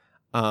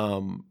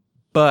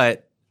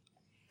 But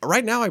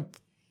right now, I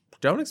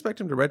don't expect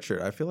him to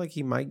redshirt. I feel like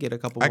he might get a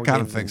couple more games. I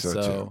kind of think so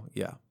too.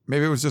 Yeah.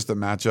 Maybe it was just a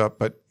matchup,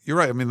 but you're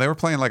right. I mean, they were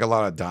playing like a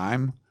lot of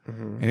dime,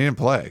 and he didn't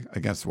play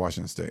against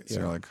Washington State. So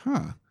you're like,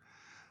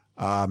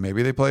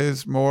 maybe they play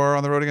more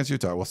on the road against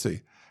Utah. We'll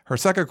see. Her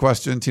second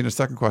question, Tina's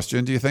second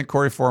question, do you think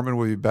Corey Foreman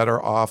would be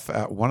better off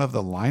at one of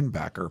the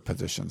linebacker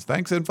positions?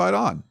 Thanks, and fight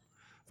on.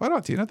 Fight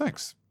on, Tina.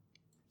 Thanks.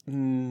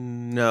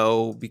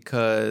 No,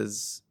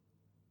 because,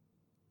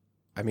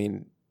 I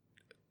mean,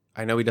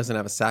 I know he doesn't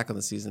have a sack on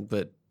the season,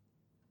 but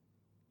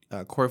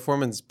Corey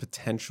Foreman's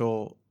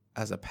potential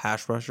as a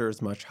pass rusher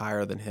is much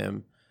higher than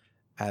him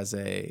as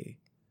a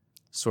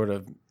sort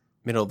of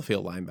middle of the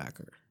field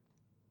linebacker.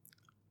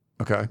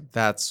 Okay.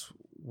 That's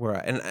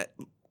where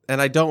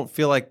I don't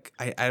feel like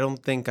I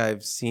don't think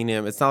I've seen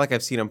him. It's not like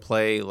I've seen him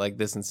play like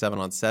this in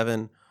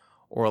 7-on-7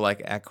 or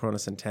like at Corona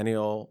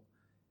Centennial.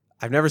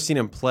 I've never seen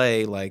him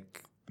play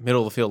like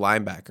middle of the field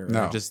linebacker.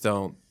 No. I just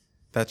don't.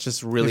 That's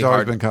just really He's hard.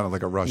 always been kind of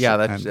like a rush.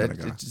 Yeah,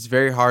 it's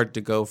very hard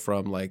to go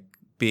from like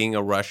being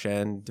a rush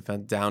end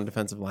down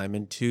defensive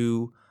lineman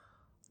to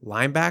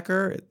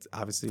linebacker.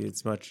 Obviously,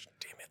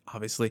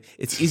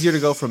 it's easier to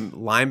go from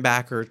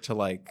linebacker to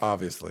like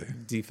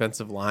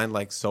defensive line,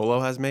 like Solo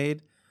has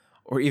made,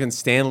 or even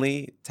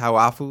Stanley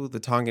Tauafu, the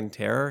Tongan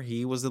Terror.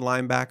 He was the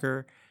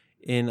linebacker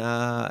in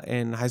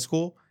high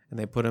school, and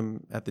they put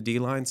him at the D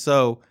line.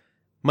 So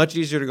much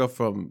easier to go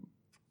from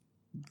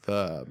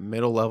the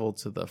middle level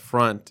to the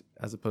front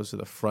as opposed to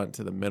the front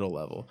to the middle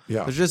level.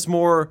 Yeah. There's just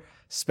more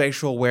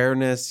spatial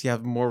awareness. You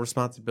have more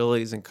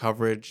responsibilities and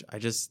coverage. I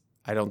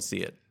don't see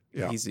it.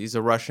 Yeah. He's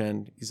a rush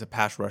end. He's a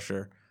pass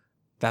rusher.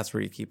 That's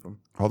where you keep him.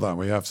 Hold on.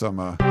 We have some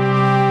oh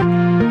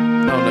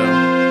no.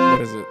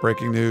 What is it?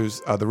 Breaking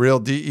news. The real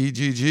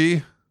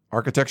DEGG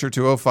Architecture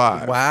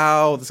 205.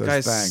 Wow, this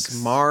guy's thanks.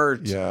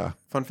 smart. Yeah.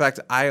 Fun fact,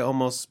 I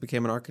almost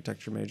became an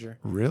architecture major.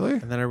 Really?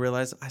 And then I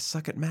realized I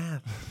suck at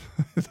math.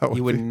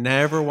 You would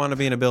never want to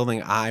be in a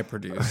building I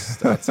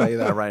produced. I'll tell you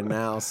that right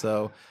now.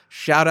 So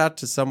shout out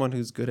to someone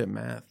who's good at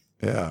math.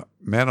 Yeah.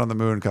 Man on the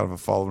Moon, kind of a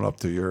follow up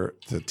to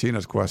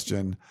Tina's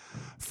question.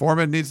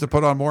 Foreman needs to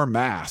put on more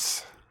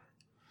mass.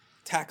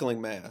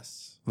 Tackling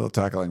mass. A little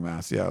tackling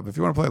mass, yeah. But if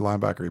you want to play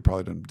linebacker, you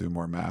probably didn't do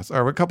more mass.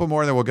 All right, a couple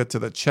more, and then we'll get to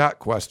the chat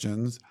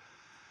questions.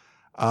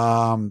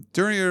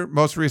 During your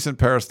most recent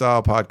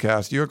Peristyle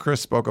podcast, you and Chris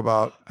spoke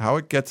about how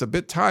it gets a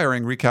bit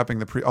tiring recapping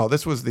the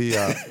this was the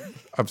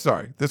I'm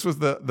sorry. This was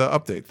the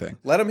update thing.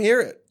 Let them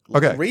hear it.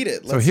 Okay. Read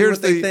it. So here's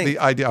the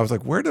idea. I was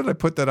like, where did I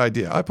put that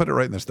idea? I put it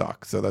right in the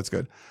stock. So that's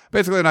good.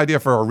 Basically an idea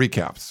for our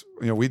recaps.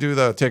 We do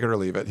the take it or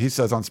leave it. He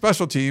says on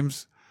special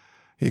teams,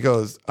 he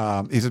goes,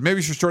 he says, maybe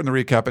you should shorten the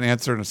recap and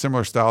answer in a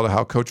similar style to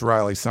how Coach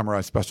Riley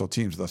summarized special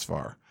teams thus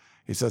far.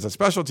 He says at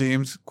special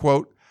teams,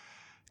 quote,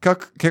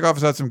 kickoff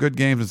has had some good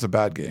games and some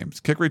bad games.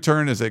 Kick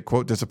return is a,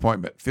 quote,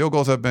 disappointment. Field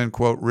goals have been,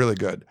 quote, really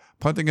good.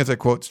 Punting is a,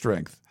 quote,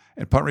 strength.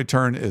 And punt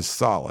return is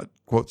solid,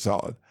 quote,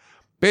 solid.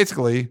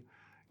 Basically,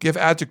 give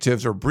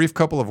adjectives or a brief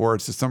couple of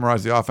words to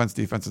summarize the offense,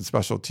 defense, and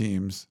special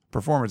teams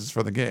performances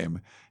for the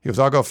game. He goes,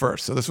 I'll go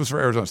first. So this was for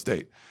Arizona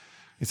State.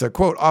 He said,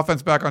 quote,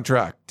 offense back on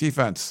track.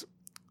 Defense,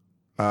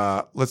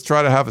 let's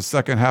try to have a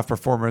second half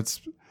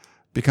performance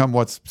become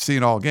what's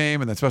seen all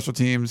game. And then special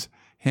teams,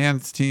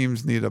 hands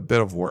teams need a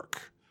bit of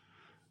work.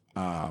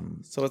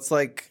 So it's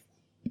like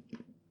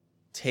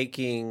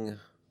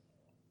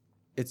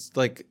it's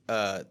like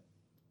a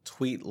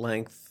tweet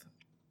length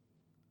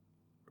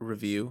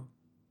review.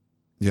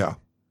 Yeah.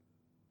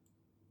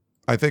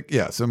 I think,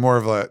 yeah. So more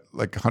of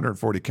like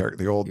 140 character,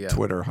 the old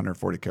Twitter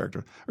 140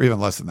 characters, or even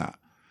less than that.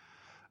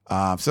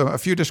 So a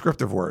few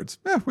descriptive words.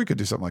 Yeah, we could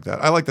do something like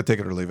that. I like the take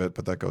it or leave it,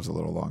 but that goes a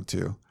little long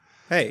too.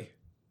 Hey,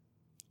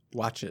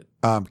 watch it.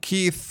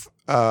 Keith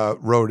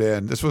wrote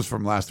in, this was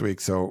from last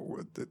week, so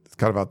it's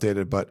kind of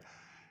outdated, but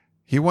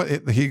he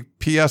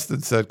PS'd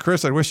and said,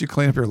 Chris, I wish you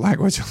clean up your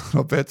language a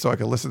little bit so I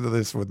could listen to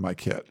this with my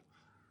kid.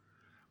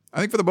 I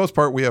think for the most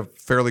part, we have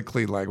fairly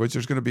clean language.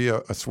 There's going to be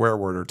a swear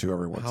word or two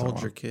every once in a while. How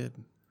old's your kid?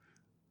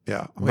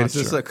 Yeah. Wait, is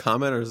this a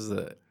comment or is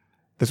it?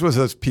 This was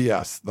his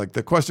PS. Like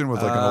the question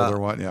was like an older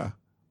one. Yeah.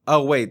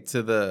 Oh, wait,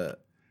 to the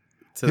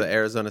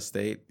Arizona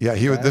State. Yeah.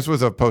 This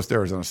was a post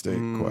Arizona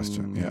State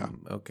question. Yeah.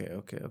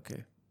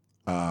 Okay.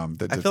 I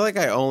feel like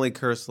I only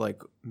curse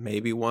like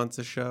maybe once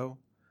a show.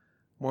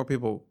 More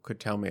people could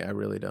tell me. I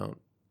really don't.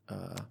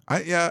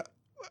 I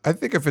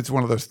think if it's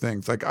one of those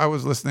things, like I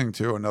was listening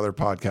to another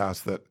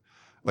podcast that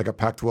like a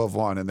Pac-12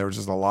 one, and there was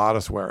just a lot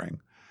of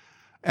swearing.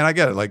 And I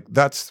get it. Like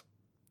that's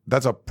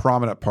a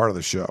prominent part of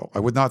the show. I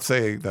would not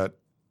say that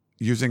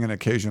using an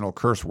occasional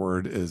curse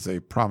word is a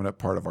prominent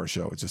part of our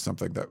show. It's just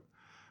something that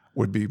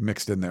would be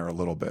mixed in there a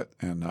little bit.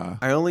 And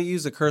I only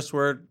use a curse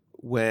word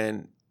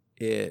when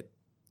it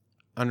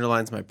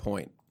underlines my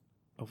point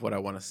of what I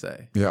want to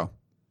say. Yeah.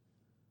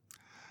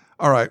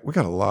 All right, we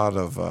got a lot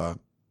of.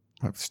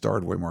 I've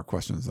started way more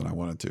questions than I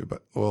wanted to,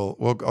 but I'll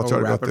try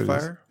to go through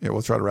these. Yeah,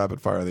 we'll try to rapid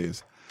fire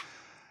these.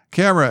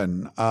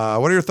 Cameron, what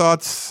are your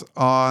thoughts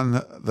on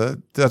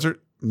the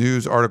Desert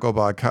News article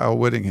by Kyle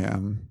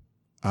Whittingham?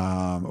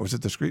 Was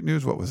it Discreet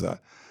News? What was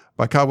that?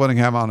 By Kyle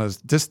Whittingham on his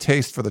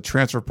distaste for the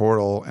transfer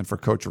portal and for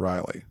Coach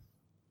Riley.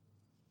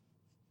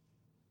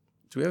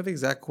 Do we have the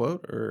exact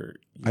quote? Or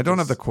I don't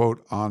have the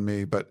quote on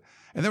me,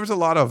 and there was a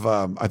lot of,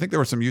 I think there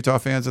were some Utah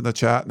fans in the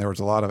chat, and there was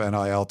a lot of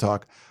NIL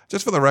talk.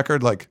 Just for the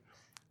record, like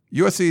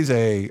USC's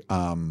a,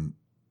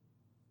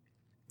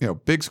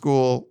 big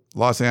school,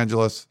 Los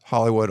Angeles,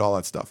 Hollywood, all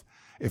that stuff.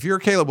 If you're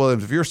Caleb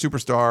Williams, if you're a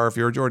superstar, if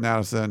you're Jordan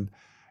Addison,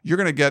 you're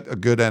going to get a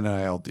good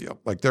NIL deal.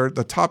 Like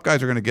the top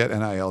guys are going to get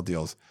NIL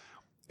deals.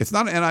 It's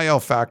not an NIL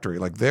factory.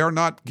 Like they're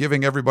not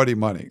giving everybody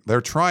money.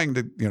 They're trying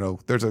to,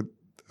 there's a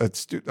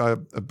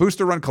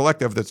booster run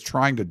collective that's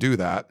trying to do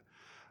that,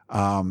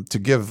 to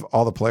give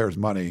all the players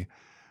money.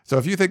 So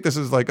if you think this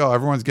is like, oh,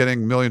 everyone's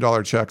getting $1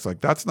 million checks,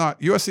 like that's not,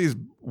 USC's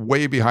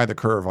way behind the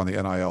curve on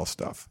the NIL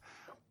stuff.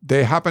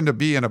 They happen to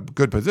be in a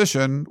good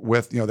position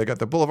with, they got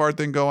the Boulevard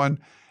thing going.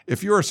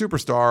 If you're a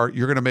superstar,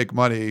 you're going to make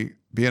money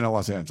being in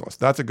Los Angeles.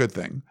 That's a good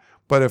thing.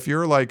 But if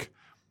you're like,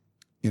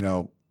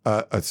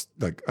 a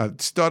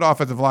stud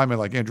offensive lineman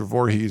like Andrew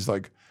Voorhees,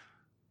 like,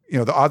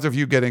 the odds of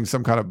you getting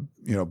some kind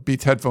of,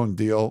 Beats headphone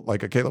deal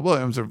like a Caleb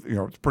Williams are,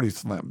 it's pretty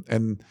slim.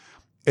 And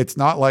it's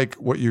not like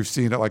what you've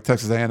seen at like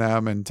Texas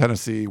A&M and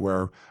Tennessee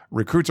where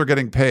recruits are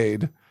getting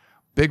paid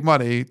big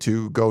money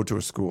to go to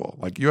a school.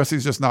 Like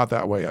USC's just not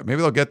that way yet.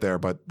 Maybe they'll get there,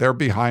 but they're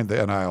behind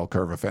the NIL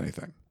curve, if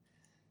anything.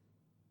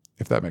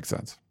 If that makes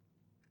sense.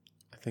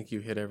 I think you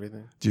hit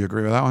everything. Do you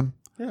agree with that one?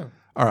 Yeah.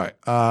 All right.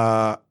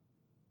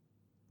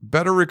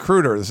 Better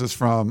recruiter. This is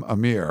from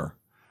Amir.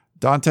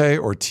 Dante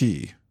or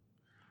T?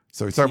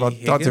 So he's talking about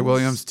Higgins? Dante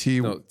Williams, T.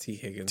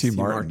 Higgins. T.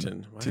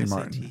 Martin. Why did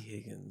I say T.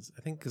 Higgins?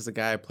 I think because the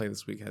guy I played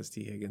this week has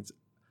T. Higgins.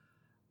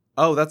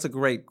 Oh, that's a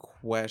great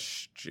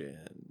question.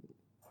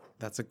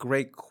 This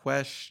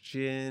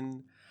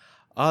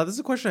is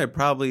a question I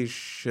probably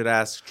should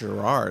ask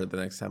Gerard the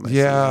next time I see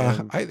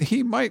him.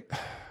 He might.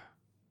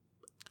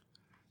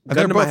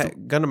 Gun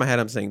to my head,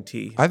 I'm saying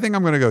T. I think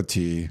I'm going to go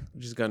T.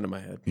 Just gun to my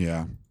head.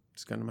 Yeah.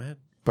 Just gun to my head.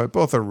 But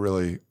both are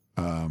really...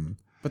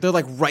 but they're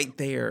like right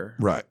there.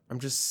 Right.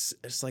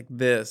 It's like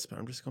this, but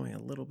I'm just going a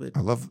little bit.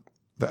 I love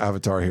the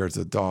avatar here. It's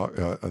a dog,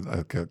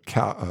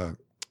 a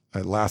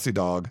lassie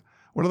dog.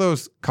 What are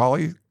those?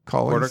 Collies?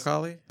 Border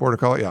Collie? Border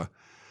Collie, yeah.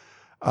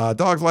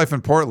 Dog's life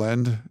in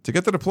Portland. To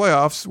get to the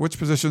playoffs, which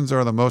positions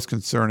are the most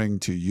concerning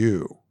to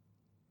you?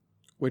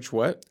 Which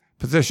what?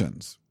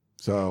 Positions.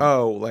 So.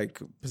 Oh, like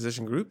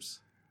position groups?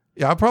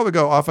 Yeah, I'll probably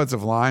go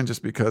offensive line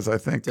just because I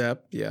think.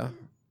 Depth, yeah.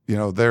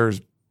 There's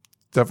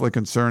definitely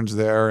concerns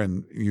there,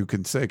 and you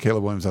can say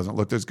Caleb Williams hasn't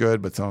looked as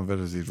good, but some of it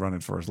is he's running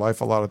for his life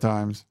a lot of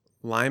times.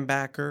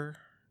 Linebacker.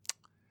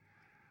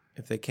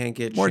 If they can't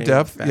get more Shane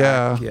depth,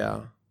 back, yeah.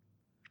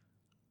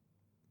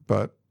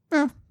 But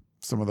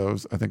some of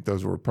those, I think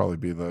those would probably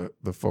be the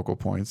focal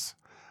points.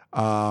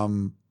 But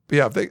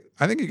yeah,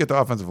 I think you get the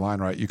offensive line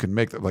right, you can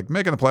make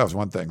making the playoffs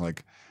one thing.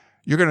 Like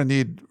you're going to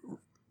need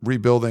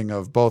rebuilding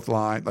of both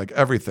line, like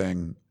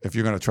everything, if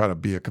you're going to try to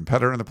be a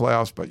competitor in the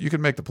playoffs. But you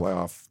can make the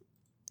playoff,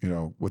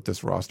 with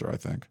this roster. I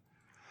think.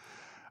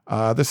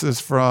 This is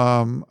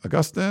from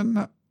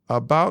Augustin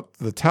about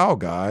the Towel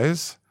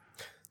guys.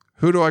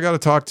 Who do I got to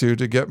talk to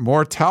get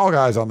more Towel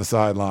guys on the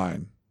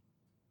sideline?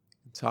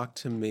 Talk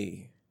to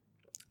me.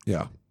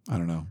 Yeah, I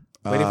don't know.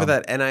 Waiting for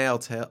that NIL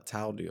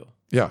towel deal.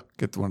 Yeah,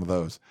 get one of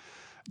those.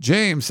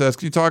 James says,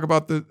 can you talk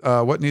about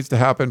what needs to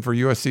happen for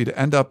USC to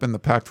end up in the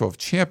Pac-12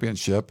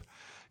 championship?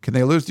 Can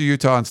they lose to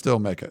Utah and still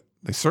make it?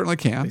 They certainly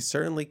can. They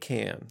certainly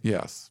can.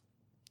 Yes.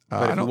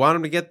 But if you want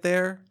them to get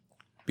there,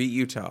 beat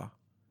Utah.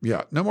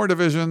 Yeah, no more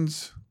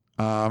divisions.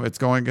 It's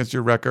going against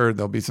your record.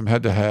 There'll be some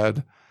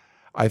head-to-head.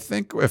 I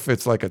think if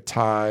it's like a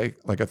tie,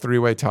 like a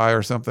three-way tie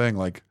or something,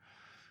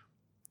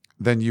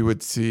 then you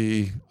would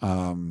see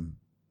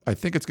I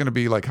think it's going to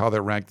be like how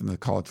they're ranked in the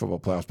college football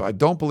playoffs, but I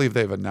don't believe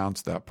they've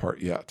announced that part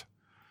yet.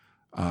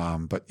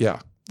 But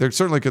yeah, they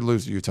certainly could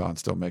lose to Utah and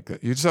still make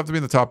it. You just have to be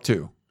in the top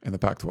two in the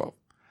Pac-12.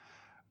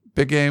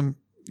 Big game,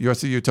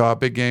 USC-Utah.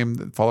 Big game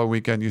the following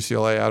weekend,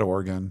 UCLA at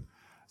Oregon.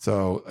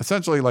 So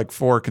essentially like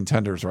four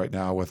contenders right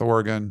now with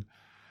Oregon,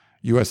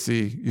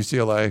 USC,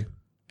 UCLA,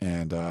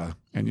 and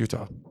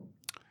Utah.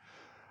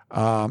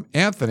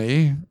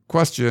 Anthony,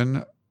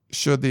 question,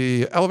 should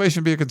the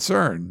elevation be a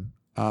concern?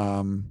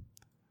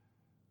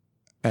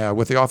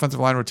 With the offensive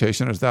line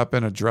rotation, has that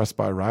been addressed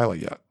by Riley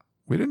yet?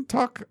 We didn't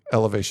talk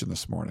elevation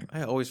this morning.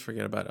 I always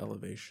forget about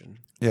elevation.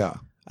 Yeah.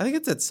 I think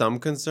it's at some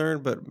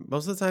concern, but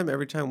most of the time,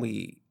 every time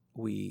we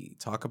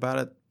talk about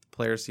it,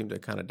 players seem to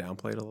kind of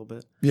downplay it a little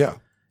bit. Yeah.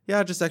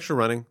 Yeah, just extra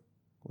running.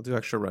 We'll do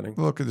extra running. A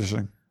little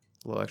conditioning.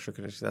 A little extra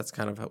conditioning. That's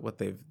kind of what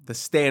the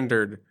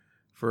standard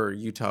for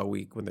Utah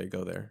week when they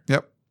go there.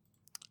 Yep.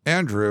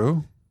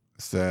 Andrew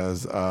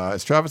says,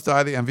 is Travis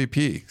Dye the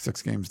MVP?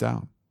 6 games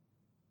down.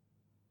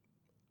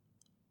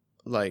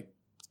 Like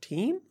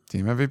team?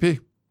 Team MVP.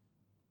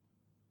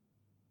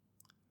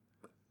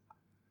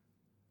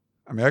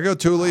 I mean, I go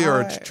Thule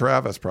or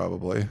Travis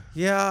probably.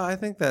 Yeah, I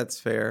think that's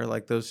fair.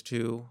 Like those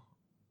two.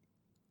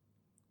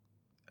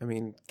 I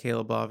mean,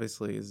 Caleb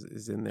obviously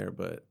is in there,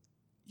 but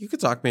you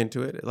could talk me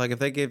into it. Like if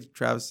they gave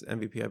Travis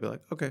MVP, I'd be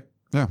like, okay.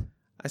 Yeah.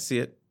 I see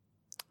it.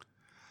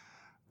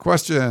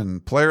 Question,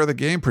 player of the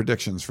game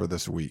predictions for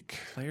this week.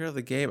 Player of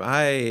the game.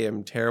 I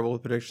am terrible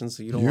with predictions,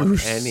 so you don't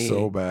want any. You're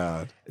so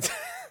bad.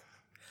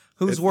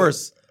 Who's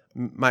worse,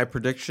 my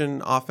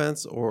prediction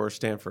offense or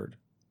Stanford?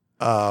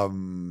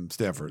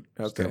 Stanford.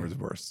 Okay. Stanford's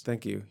worse.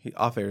 Thank you.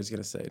 Off air is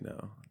going to say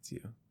no. It's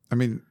you. I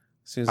mean,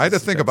 I had to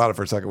think about it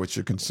for a second, which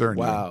should concern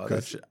you. Wow.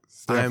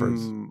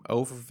 I'm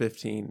 0 for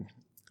 15.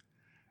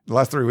 The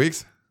last 3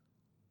 weeks?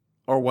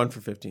 Or 1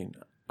 for 15.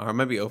 Or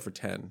maybe 0 for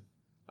 10.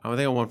 I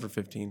think I'm 1 for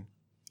 15.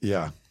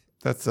 Yeah.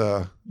 That's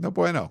no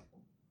bueno.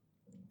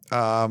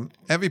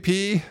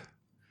 MVP.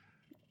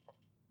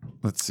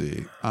 Let's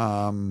see.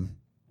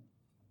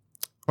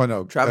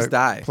 Travis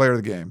Dye. Player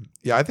of the game.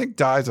 Yeah, I think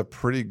Dye's a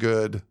pretty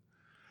good.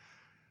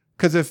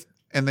 Because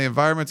and the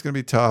environment's going to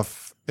be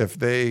tough. If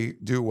they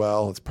do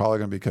well, it's probably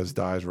going to be because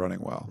Dye's running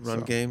well.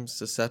 Run game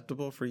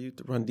susceptible for you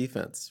to run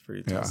defense for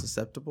you to Yeah.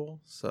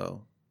 susceptible.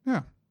 So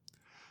yeah.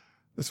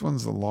 This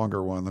one's a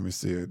longer one. Let me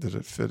see. Did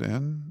it fit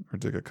in or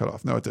did it get cut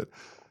off? No, it did.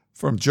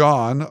 From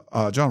John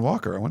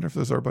Walker. I wonder if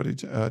this is our buddy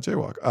Jay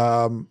Walk.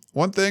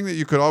 One thing that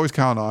you could always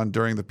count on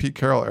during the Pete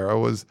Carroll era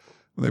was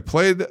when they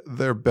played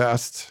their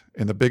best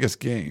in the biggest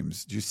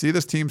games. Do you see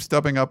this team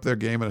stepping up their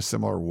game in a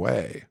similar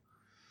way?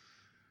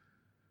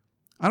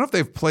 I don't know if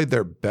they've played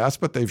their best,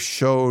 but they've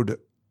showed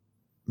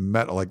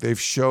they've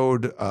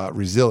showed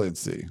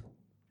resiliency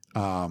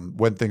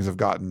when things have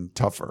gotten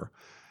tougher.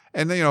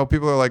 And then,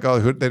 people are like, oh,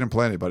 they didn't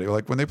play anybody.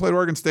 Like when they played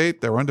Oregon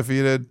State, they were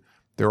undefeated.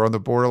 They were on the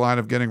borderline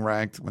of getting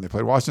ranked. When they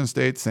played Washington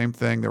State, same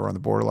thing. They were on the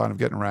borderline of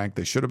getting ranked.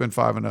 They should have been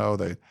 5-0.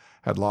 They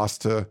had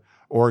lost to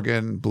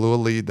Oregon, blew a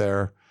lead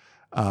there,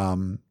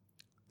 and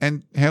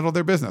handled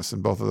their business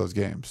in both of those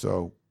games.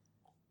 So,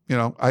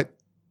 I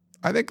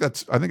think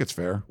it's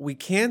fair. we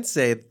can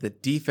say the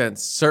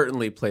defense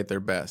certainly played their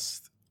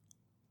best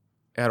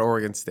at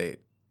Oregon State.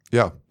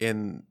 Yeah.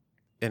 In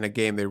a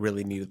game they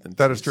really needed them to.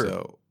 That is true.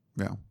 So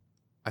yeah.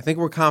 I think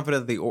we're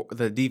confident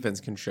the defense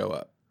can show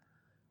up.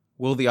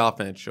 Will the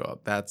offense show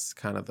up? That's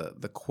kind of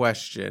the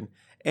question.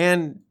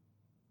 And,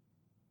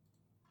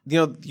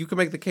 you can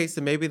make the case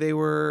that maybe they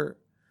were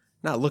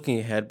not looking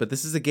ahead, but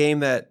this is a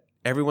game that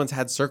everyone's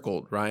had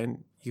circled,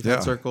 Ryan. You've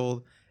had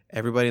circled.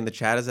 Everybody in the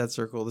chat has had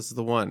circled. This is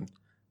the one.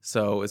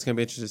 So it's going to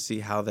be interesting to see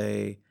how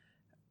they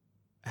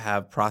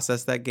have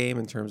processed that game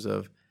in terms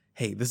of,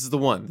 hey, this is the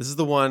one. This is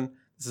the one.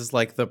 This is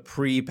like the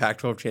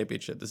pre-Pac-12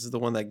 championship. This is the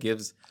one that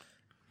gives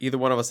either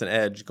one of us an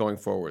edge going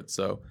forward.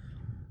 So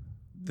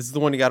this is the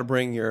one you got to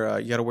bring you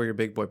got to wear your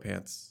big boy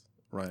pants,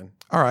 Ryan.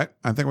 All right.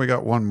 I think we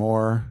got one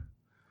more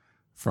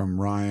from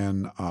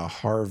Ryan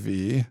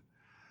Harvey.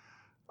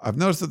 I've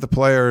noticed that the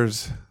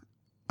players,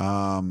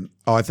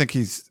 I think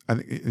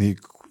he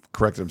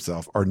corrected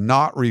himself, are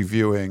not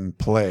reviewing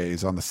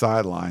plays on the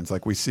sidelines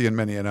like we see in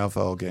many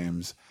NFL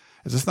games.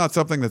 It's just not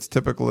something that's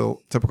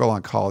typical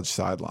on college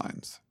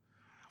sidelines.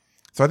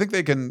 So I think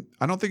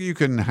I don't think you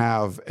can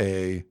have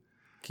a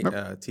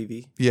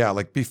TV. Yeah,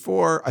 like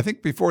before in the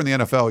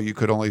NFL, you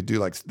could only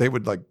do they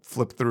would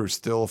flip through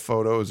still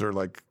photos or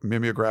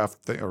mimeograph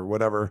or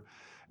whatever.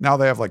 Now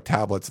they have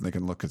tablets and they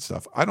can look at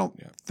stuff. I don't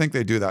think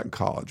they do that in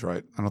college,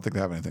 right? I don't think they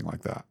have anything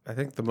like that. I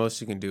think the most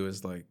you can do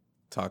is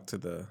talk to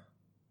the.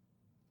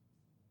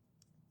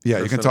 Yeah,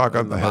 you can talk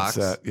on the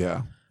headset.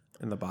 Yeah,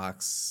 in the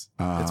box.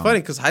 It's funny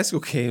because high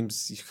school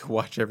games you can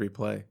watch every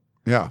play.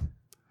 Yeah.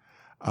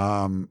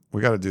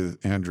 We got to do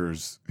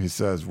Andrews. He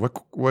says,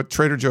 "What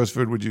Trader Joe's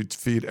food would you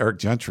feed Eric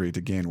Gentry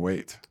to gain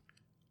weight?"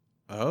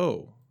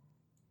 Oh,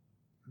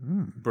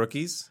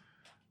 Brookies.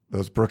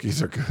 Those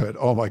Brookies are good.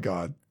 Oh my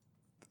God,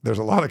 there's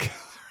a lot of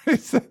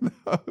calories in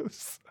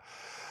those.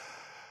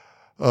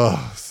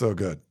 Oh, so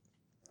good.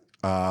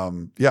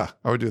 Yeah,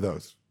 I would do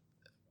those.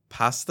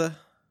 Pasta.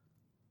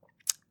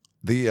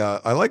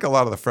 I like a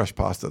lot of the fresh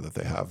pasta that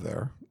they have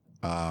there.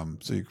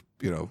 So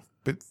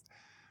but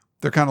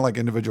they're kind of like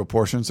individual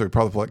portions. So you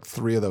probably put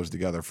 3 of those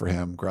together for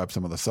him. Grab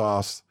some of the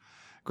sauce,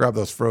 grab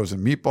those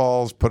frozen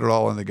meatballs, put it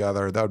all in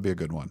together. That would be a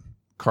good one.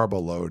 Carbo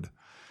load.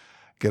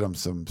 Get him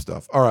some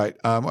stuff. All right.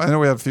 I know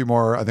we have a few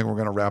more. I think we're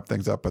going to wrap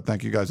things up, but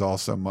thank you guys all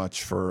so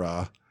much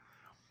for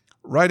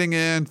writing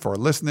in, for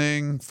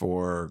listening,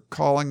 for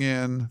calling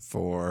in,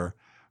 for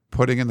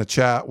putting in the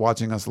chat,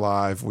 watching us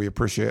live. We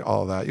appreciate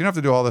all of that. You don't have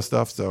to do all this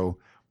stuff. So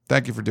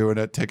thank you for doing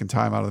it, taking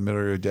time out of the middle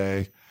of your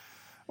day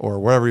or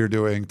whatever you're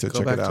doing to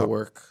check it out. Go back to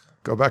work.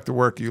 Go back to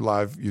work, you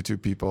live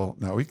YouTube people.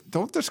 No, we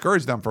don't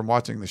discourage them from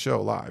watching the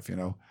show live.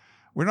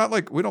 We're not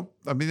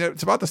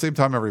it's about the same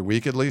time every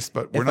week at least,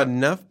 but if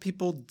enough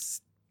people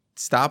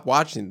stop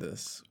watching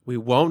this, we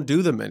won't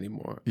do them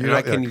anymore.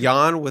 I can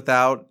yawn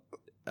without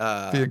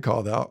being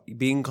called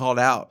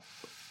out.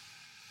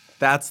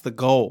 That's the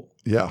goal.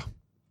 Yeah.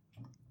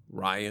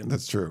 Ryan.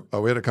 That's true.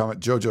 Oh, we had a comment.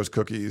 JoJo's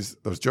cookies.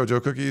 Those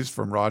JoJo cookies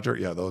from Roger.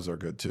 Yeah, those are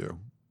good too.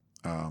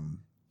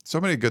 So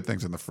many good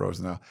things in the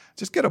frozen now.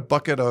 Just get a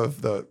bucket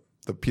of the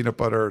peanut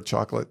butter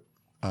chocolate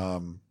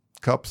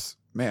cups.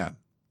 Man,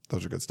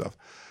 those are good stuff.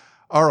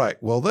 All right.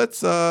 Well,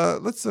 let's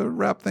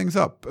wrap things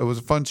up. It was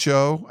a fun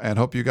show, and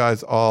hope you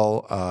guys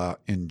all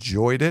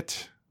enjoyed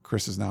it.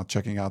 Chris is now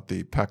checking out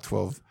the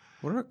Pac-12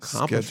 What are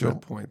accomplishment schedule.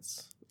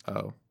 points?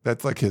 Oh,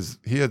 That's like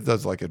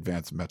does like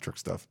advanced metric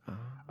stuff.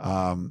 You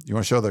want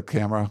to show the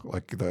camera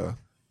like the?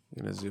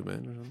 You gonna zoom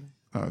in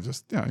or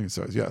something?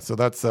 So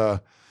that's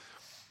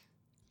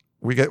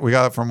we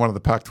got it from one of the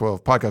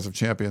Pac-12 Podcast of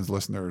Champions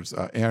listeners.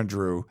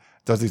 Andrew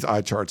does these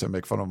eye charts and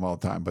make fun of them all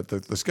the time, but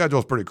the schedule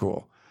is pretty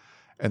cool.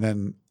 And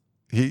then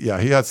he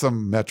had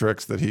some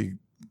metrics that he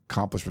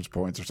accomplishments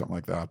points or something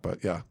like that.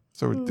 But yeah,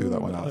 so we do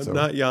that one out. So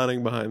not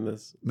yawning behind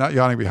this. Not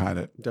yawning behind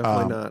it.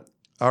 Definitely not.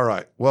 All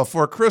right. Well,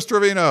 for Chris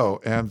Trevino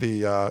and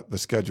the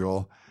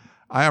schedule,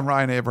 I am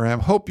Ryan Abraham.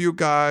 Hope you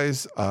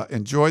guys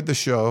enjoyed the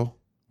show,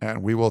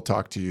 and we will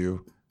talk to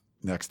you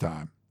next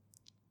time.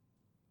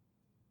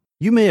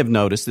 You may have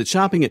noticed that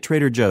shopping at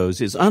Trader Joe's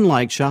is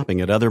unlike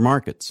shopping at other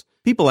markets.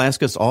 People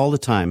ask us all the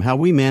time how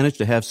we manage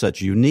to have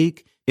such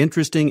unique,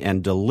 interesting,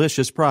 and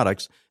delicious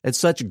products at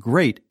such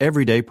great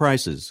everyday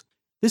prices.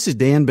 This is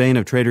Dan Bain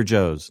of Trader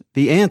Joe's.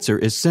 The answer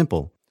is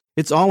simple.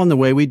 It's all in the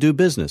way we do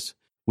business.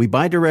 We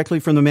buy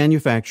directly from the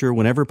manufacturer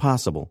whenever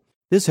possible.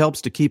 This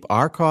helps to keep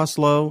our costs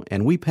low,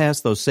 and we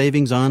pass those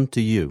savings on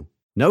to you.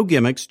 No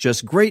gimmicks,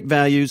 just great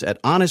values at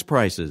honest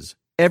prices.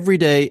 Every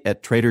day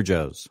at Trader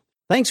Joe's.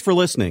 Thanks for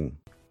listening.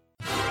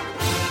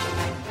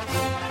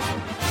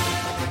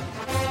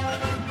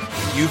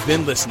 You've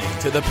been listening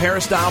to the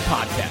Peristyle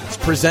Podcast,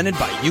 presented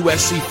by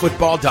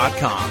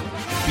USCFootball.com.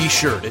 Be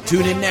sure to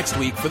tune in next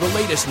week for the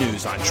latest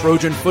news on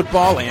Trojan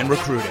football and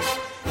recruiting.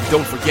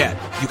 Don't forget,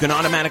 you can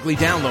automatically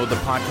download the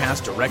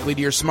podcast directly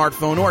to your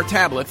smartphone or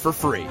tablet for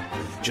free.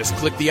 Just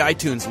click the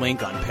iTunes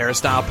link on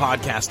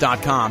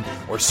PeristylePodcast.com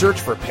or search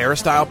for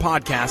Peristyle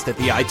Podcast at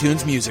the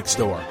iTunes Music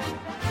Store.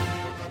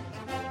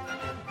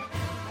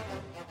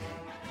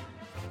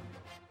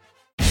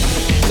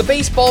 The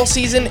baseball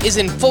season is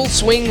in full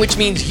swing, which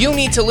means you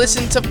need to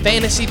listen to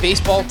Fantasy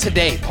Baseball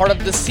Today, part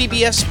of the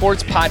CBS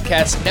Sports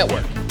Podcast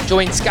Network.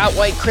 Join Scott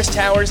White, Chris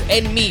Towers,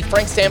 and me,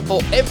 Frank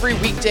Stample, every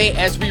weekday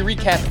as we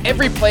recap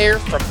every player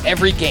from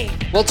every game.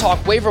 We'll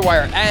talk waiver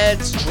wire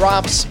ads,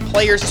 drops,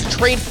 players to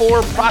trade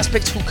for,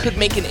 prospects who could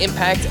make an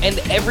impact, and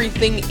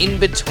everything in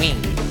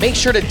between. Make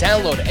sure to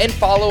download and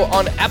follow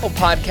on Apple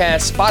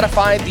Podcasts,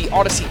 Spotify, the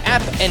Odyssey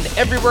app, and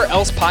everywhere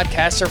else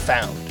podcasts are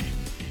found.